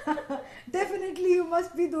me, definitely you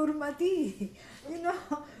must be Durmati.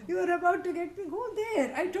 You are about to get me. Go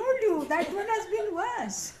there. I told you that one has been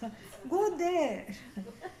worse. Go there.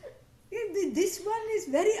 This one is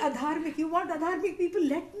very adharmic. You want adharmic people?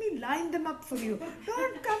 Let me line them up for you.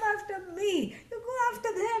 Don't come after me. You go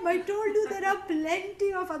after them. I told you there are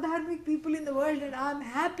plenty of adharmic people in the world and I'm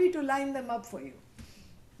happy to line them up for you.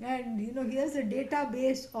 And here's a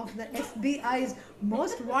database of the FBI's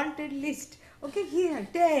most wanted list. Okay, here,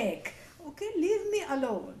 take. Okay, leave me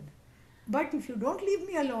alone. But if you don't leave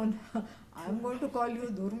me alone, I'm going to call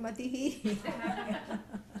you Durmatihi.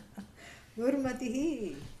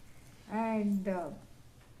 Durmatihi. And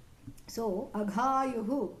so,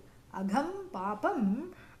 aghayuhu, agham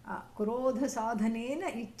papam krodha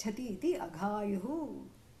sadhanena ichhati iti aghayuhu.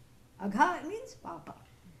 Agha means papa.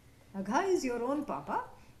 Agha is your own papa.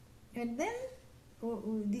 And then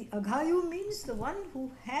the aghayu means the one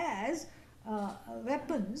who has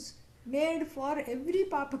weapons made for every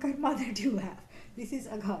papa karma that you have. This is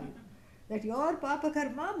aghayu. That your papa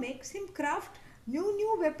karma makes him craft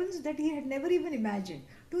new weapons that he had never even imagined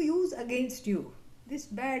to use against you. This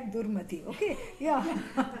bad Durmati, okay? Yeah,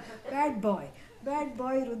 bad boy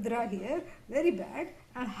Rudra here, very bad.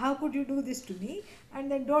 And how could you do this to me? And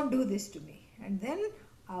then don't do this to me. And then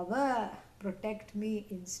Ava, protect me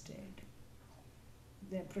instead.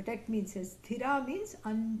 Then protect me, it says sthira means,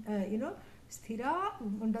 sthira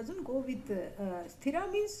doesn't go with, sthira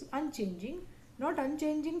means unchanging, not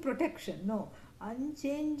unchanging protection, no.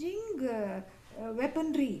 Unchanging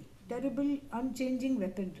weaponry, terrible unchanging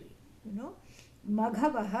weaponry.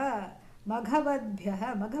 Maghavaha,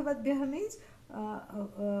 maghavadbhyaha. Maghavadbhyaha means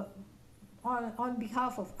on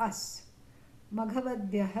behalf of us.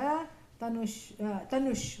 Maghavadbhyaha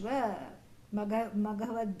tanushva.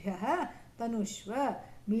 Maghavadbhyaha tanushva.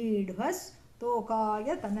 Midhvas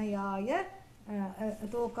tokaya tanayaya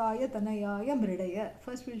mridaya.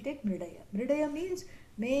 First we'll take mridaya. Mridaya means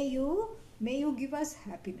may you give us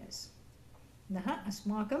happiness. Naha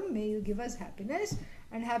asmakam, may you give us happiness.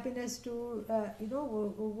 And happiness to,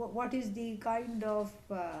 what is the kind of,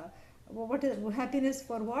 what is happiness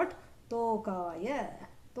for what? Tokaya.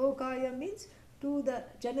 Tokaya means to the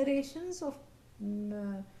generations of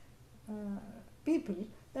people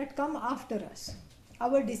that come after us,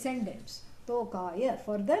 our descendants. Tokaya,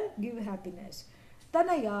 for them give happiness.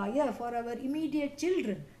 Tanayaya, for our immediate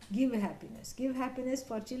children, give happiness. Give happiness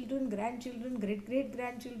for children, grandchildren,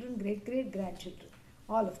 great-great-grandchildren, great-great-grandchildren,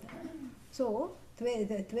 all of them. So,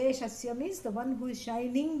 Tveshasya means the one who is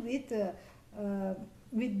shining with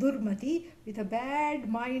Durmati, with a bad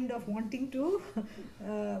mind of wanting to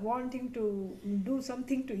do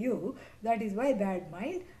something to you. That is why bad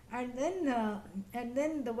mind. And then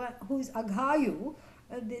the one who is Aghayu.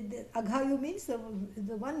 The Aghayu means the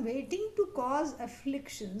one waiting to cause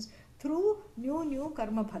afflictions through new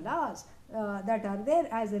karma-phalas that are there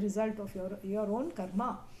as a result of your own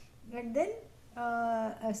karma. And then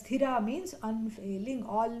sthira means unfailing,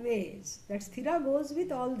 always. That sthira goes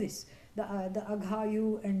with all this. The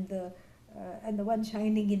aghayu and the one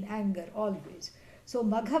shining in anger, always. So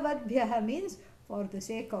maghavadbhyaha means for the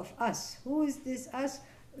sake of us. Who is this us?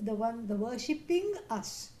 The worshipping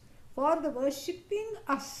us. For the worshipping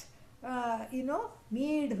us.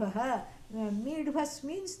 Midhvaha. Midhvas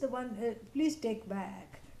means the one, please take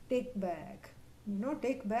back. Take back.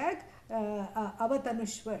 Take back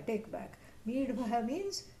Avatanushva, take back.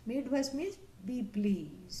 Meedvas means be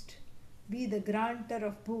pleased. Be the granter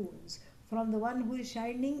of boons. From the one who is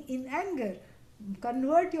shining in anger,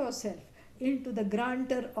 convert yourself into the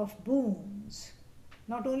granter of boons.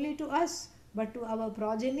 Not only to us, but to our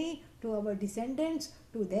progeny, to our descendants,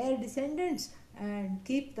 to their descendants, and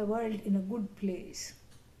keep the world in a good place.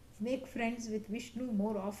 Make friends with Vishnu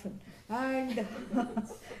more often, and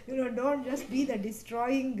don't just be the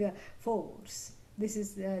destroying force. This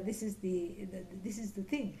is the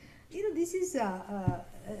thing. This is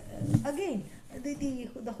again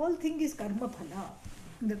the whole thing is karma-phala.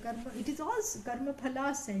 It is all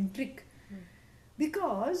karma-phala centric,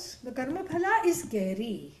 because the karma-phala is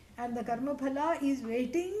scary, and the karma-phala is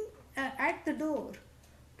waiting at the door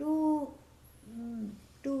to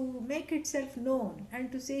make itself known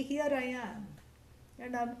and to say, here I am,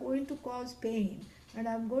 and I'm going to cause pain, and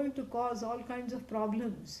I'm going to cause all kinds of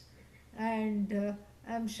problems, and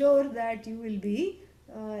I'm sure that you will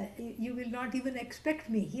not even expect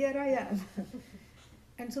me. Here I am.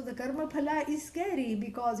 And so the karma-phala is scary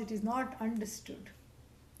because it is not understood.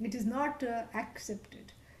 It is not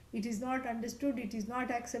accepted. It is not understood, it is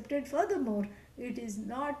not accepted. Furthermore, it is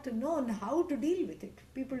not known how to deal with it.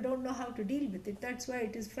 People don't know how to deal with it. That's why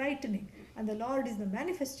it is frightening. And the Lord is the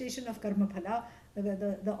manifestation of karma-phala,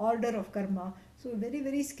 the order of karma. So very,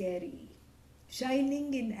 very scary.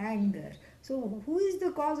 Shining in anger. So who is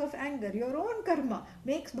the cause of anger? Your own karma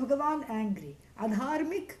makes Bhagavan angry.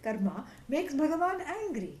 Adharmic karma makes Bhagavan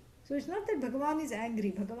angry. So it's not that Bhagavan is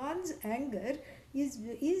angry. Bhagavan's anger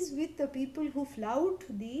is with the people who flout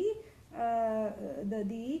the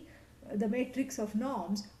matrix of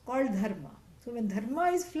norms called dharma. So when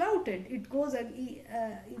dharma is flouted, it goes,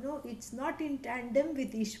 it's not in tandem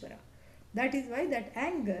with Ishvara. That is why that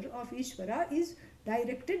anger of Ishvara is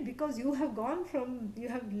directed, because you have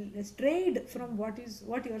strayed from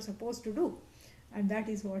what you are supposed to do, and that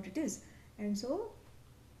is what it is. And so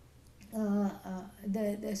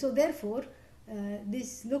therefore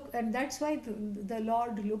this look, and that's why the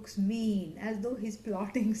Lord looks mean, as though he's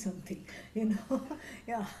plotting something,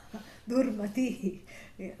 yeah, Durmati,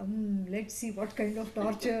 let's see what kind of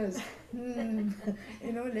tortures, let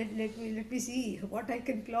me see what I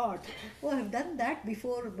can plot. Oh, I've done that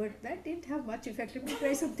before, but that didn't have much effect. Let me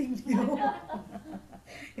try something new.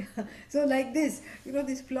 Yeah. So like this,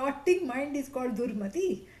 this plotting mind is called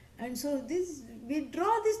Durmati. And so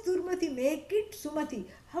withdraw this Durmati, make it Sumati.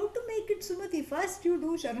 How to make it Sumati? First you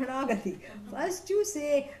do Sharanagati. First you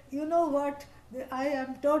say, you know what, I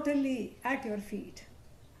am totally at your feet.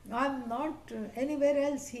 I'm not anywhere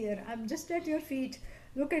else here. I'm just at your feet.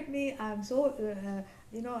 Look at me. I'm so,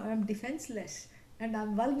 I'm defenseless and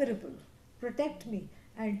I'm vulnerable. Protect me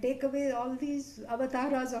and take away all these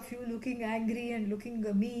avatars of you looking angry and looking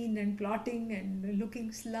mean and plotting and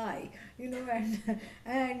looking sly,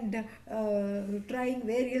 and trying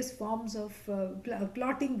various forms of,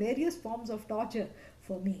 plotting various forms of torture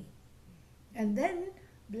for me. And then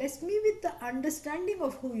bless me with the understanding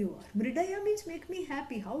of who you are. Mridaya means make me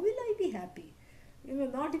happy. How will I be happy?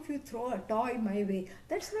 Not if you throw a toy my way.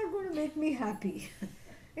 That's not going to make me happy.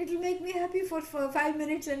 It will make me happy for 5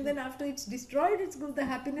 minutes, and then after it's destroyed, it's good. The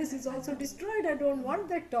happiness is also destroyed. I don't want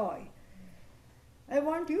that toy. I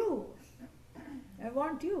want you. I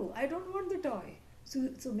want you. I don't want the toy.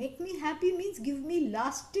 So make me happy means give me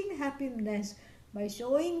lasting happiness by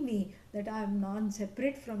showing me that I am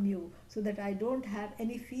non-separate from you, so that I don't have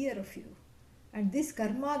any fear of you. And this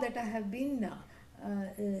karma that I have been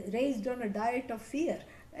raised on a diet of fear,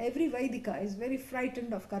 every Vaidika is very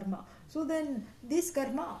frightened of karma. So then this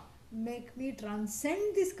karma make me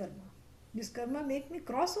transcend this karma. This karma make me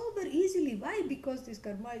cross over easily. Why? Because this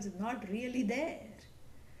karma is not really there.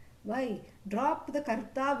 Why? Drop the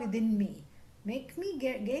karta within me. Make me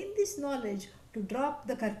gain this knowledge to drop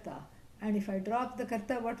the karta. And if I drop the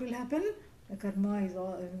karta, what will happen? The karma is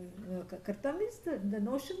all, karta means the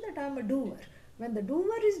notion that I am a doer. When the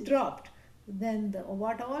doer is dropped, then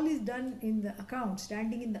what all is done in the account,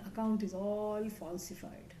 standing in the account, is all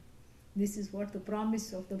falsified. This is what the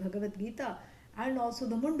promise of the Bhagavad Gita and also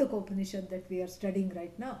the Mundaka-upanishad that we are studying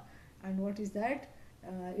right now. And what is that?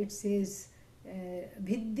 It says,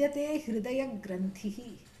 Vidyate hridaya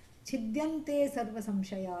granthihi chidyante sarva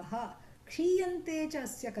samshayaha kshiyante cha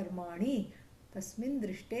asya karmani tasmin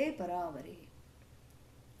drishte paravare.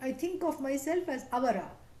 I think of myself as avara.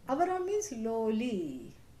 Avara means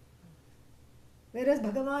lowly. Whereas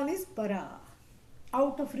Bhagavan is para,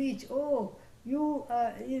 out of reach. Oh, you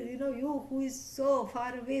who is so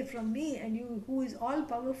far away from me, and you who is all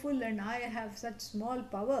powerful, and I have such small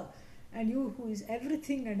power. and you who is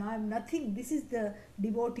everything and I am nothing. This is the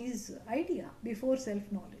devotee's idea before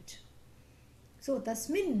self-knowledge. So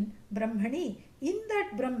tasmin brahmani, in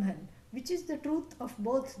that Brahman, which is the truth of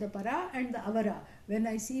both the para and the avara, when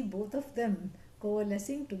I see both of them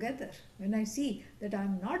coalescing together, when I see that I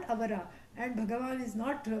am not avara and Bhagavan is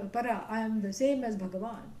not para, I am the same as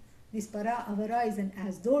Bhagavan. This para avara is an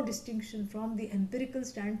as though distinction from the empirical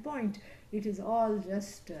standpoint. It is all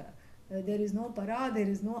just there is no para, there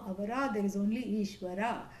is no avara, there is only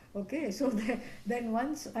Ishvara. Okay, so then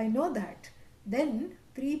once I know that, then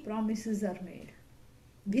 3 promises are made.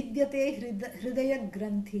 Vidyate hridaya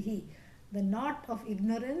granthihi, the knot of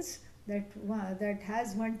ignorance that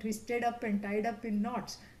has one twisted up and tied up in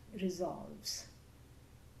knots, resolves.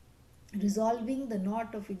 Resolving the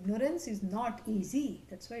knot of ignorance is not easy.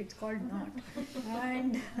 That's why it's called knot.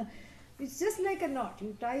 And it's just like a knot.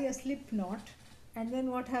 You tie a slip knot, and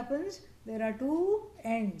then what happens? There are 2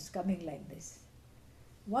 ends coming like this.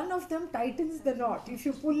 One of them tightens the knot. If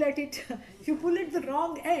you pull at the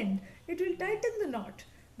wrong end, it will tighten the knot.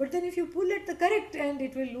 But then if you pull at the correct end,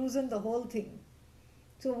 it will loosen the whole thing.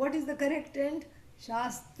 So what is the correct end?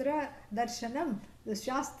 Shastra darshanam, the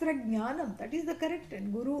Shastra jnanam, that is the correct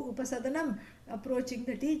end. Guru upasadanam, approaching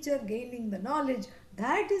the teacher, gaining the knowledge,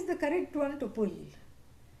 that is the correct one to pull.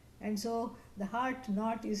 And so the heart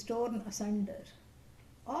knot is torn asunder.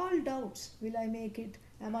 All doubts, will I make it?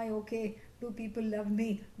 Am I okay? Do people love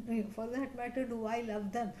me? For that matter, do I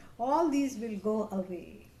love them? All these will go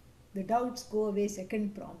away. The doubts go away,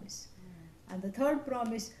 second promise. And the third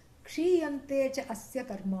promise, kshiyante cha asya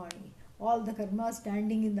karmani. All the karmas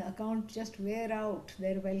standing in the account just wear out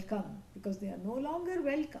their welcome, because they are no longer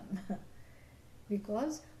welcome.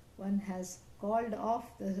 Because one has called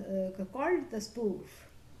the spoof.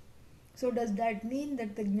 So does that mean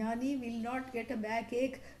that the jnani will not get a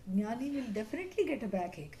backache? Jnani will definitely get a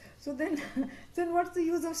backache. So then what's the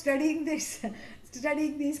use of studying this?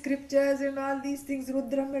 Studying these scriptures and all these things,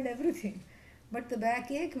 Rudram and everything. But the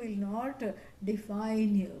backache will not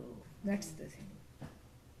define you. That's the thing.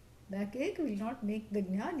 Backache will not make the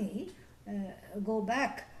jnani go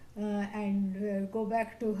back go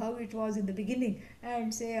back to how it was in the beginning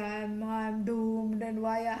and say I'm doomed and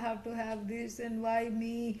why I have to have this and why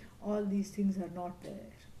me. All these things are not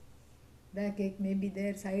there. Backache may be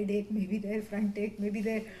there, side ache may be there, front ache may be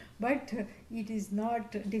there, but it is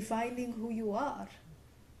not defining who you are.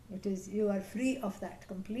 It is, you are free of that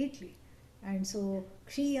completely. And so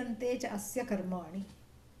kshiyante cha asya karmani.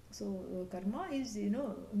 So karma is,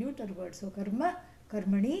 neuter word. So karma,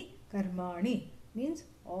 karmani, karmani means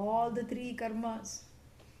all the 3 karmas.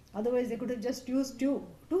 Otherwise they could have just used two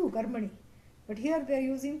karmani. But here they are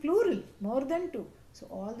using plural, more than 2. So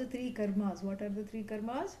all the 3 karmas. What are the 3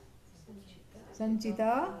 karmas?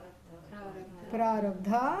 Sanchita,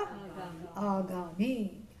 prarabdha,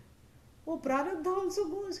 agami. Oh, prarabdha also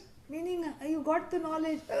goes, meaning you got the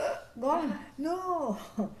knowledge, gone. No.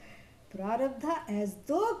 Prarabdha as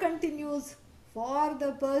though continues for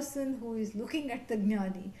the person who is looking at the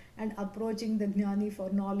jnani and approaching the jnani for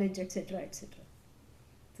knowledge, etc., etc.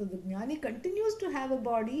 So the jnani continues to have a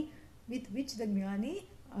body with which the jnani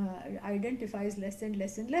identifies less and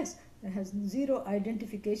less and less. There has 0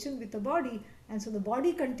 identification with the body, and so the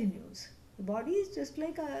body continues. The body is just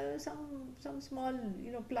like some small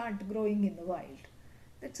plant growing in the wild.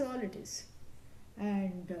 That's all it is.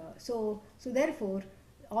 And so therefore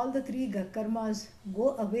all the 3 karmas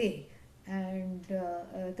go away, and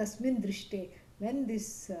tasmin drishte, when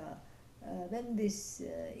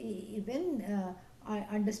I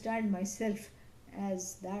understand myself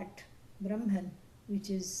as that Brahman, which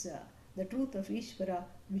is the truth of Ishvara,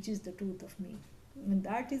 which is the truth of me. And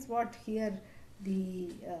that is what here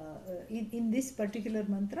in this particular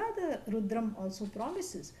mantra the Rudram also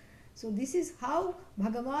promises. So this is how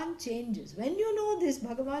Bhagavan changes. When you know this,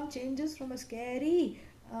 Bhagavan changes from a scary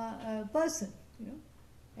person,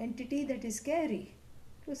 entity that is scary,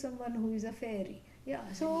 to someone who is a fairy.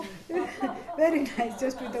 Yeah, so very nice,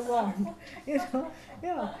 just with a wand,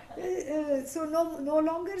 so no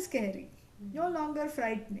longer scary, no longer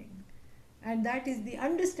frightening. And that is the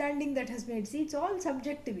understanding that has made. See, it's all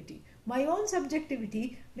subjectivity. My own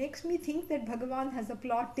subjectivity makes me think that Bhagavan has a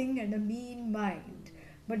plotting and a mean mind.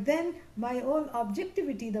 But then my own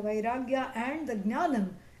objectivity, the vairagya and the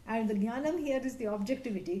jnanam here is the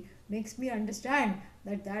objectivity, makes me understand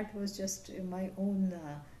that that was just my own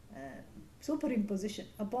superimposition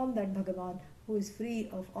upon that Bhagavan who is free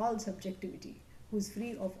of all subjectivity, who is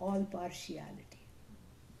free of all partiality.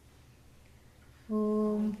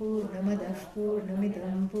 Om Purnamadah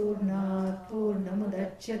Purnamidam Purnat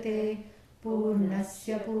Purnamudachyate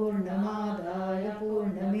पूर्णस्य पूर्णमादाय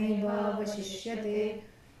पूर्णमेवावशिष्यते।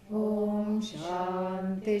 ॐ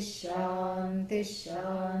शान्ति शान्ति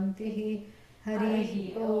शान्तिः।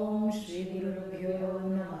 हरिः ॐ श्रीगुरुभ्यो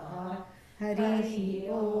नमः।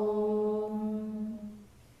 हरिः ॐ।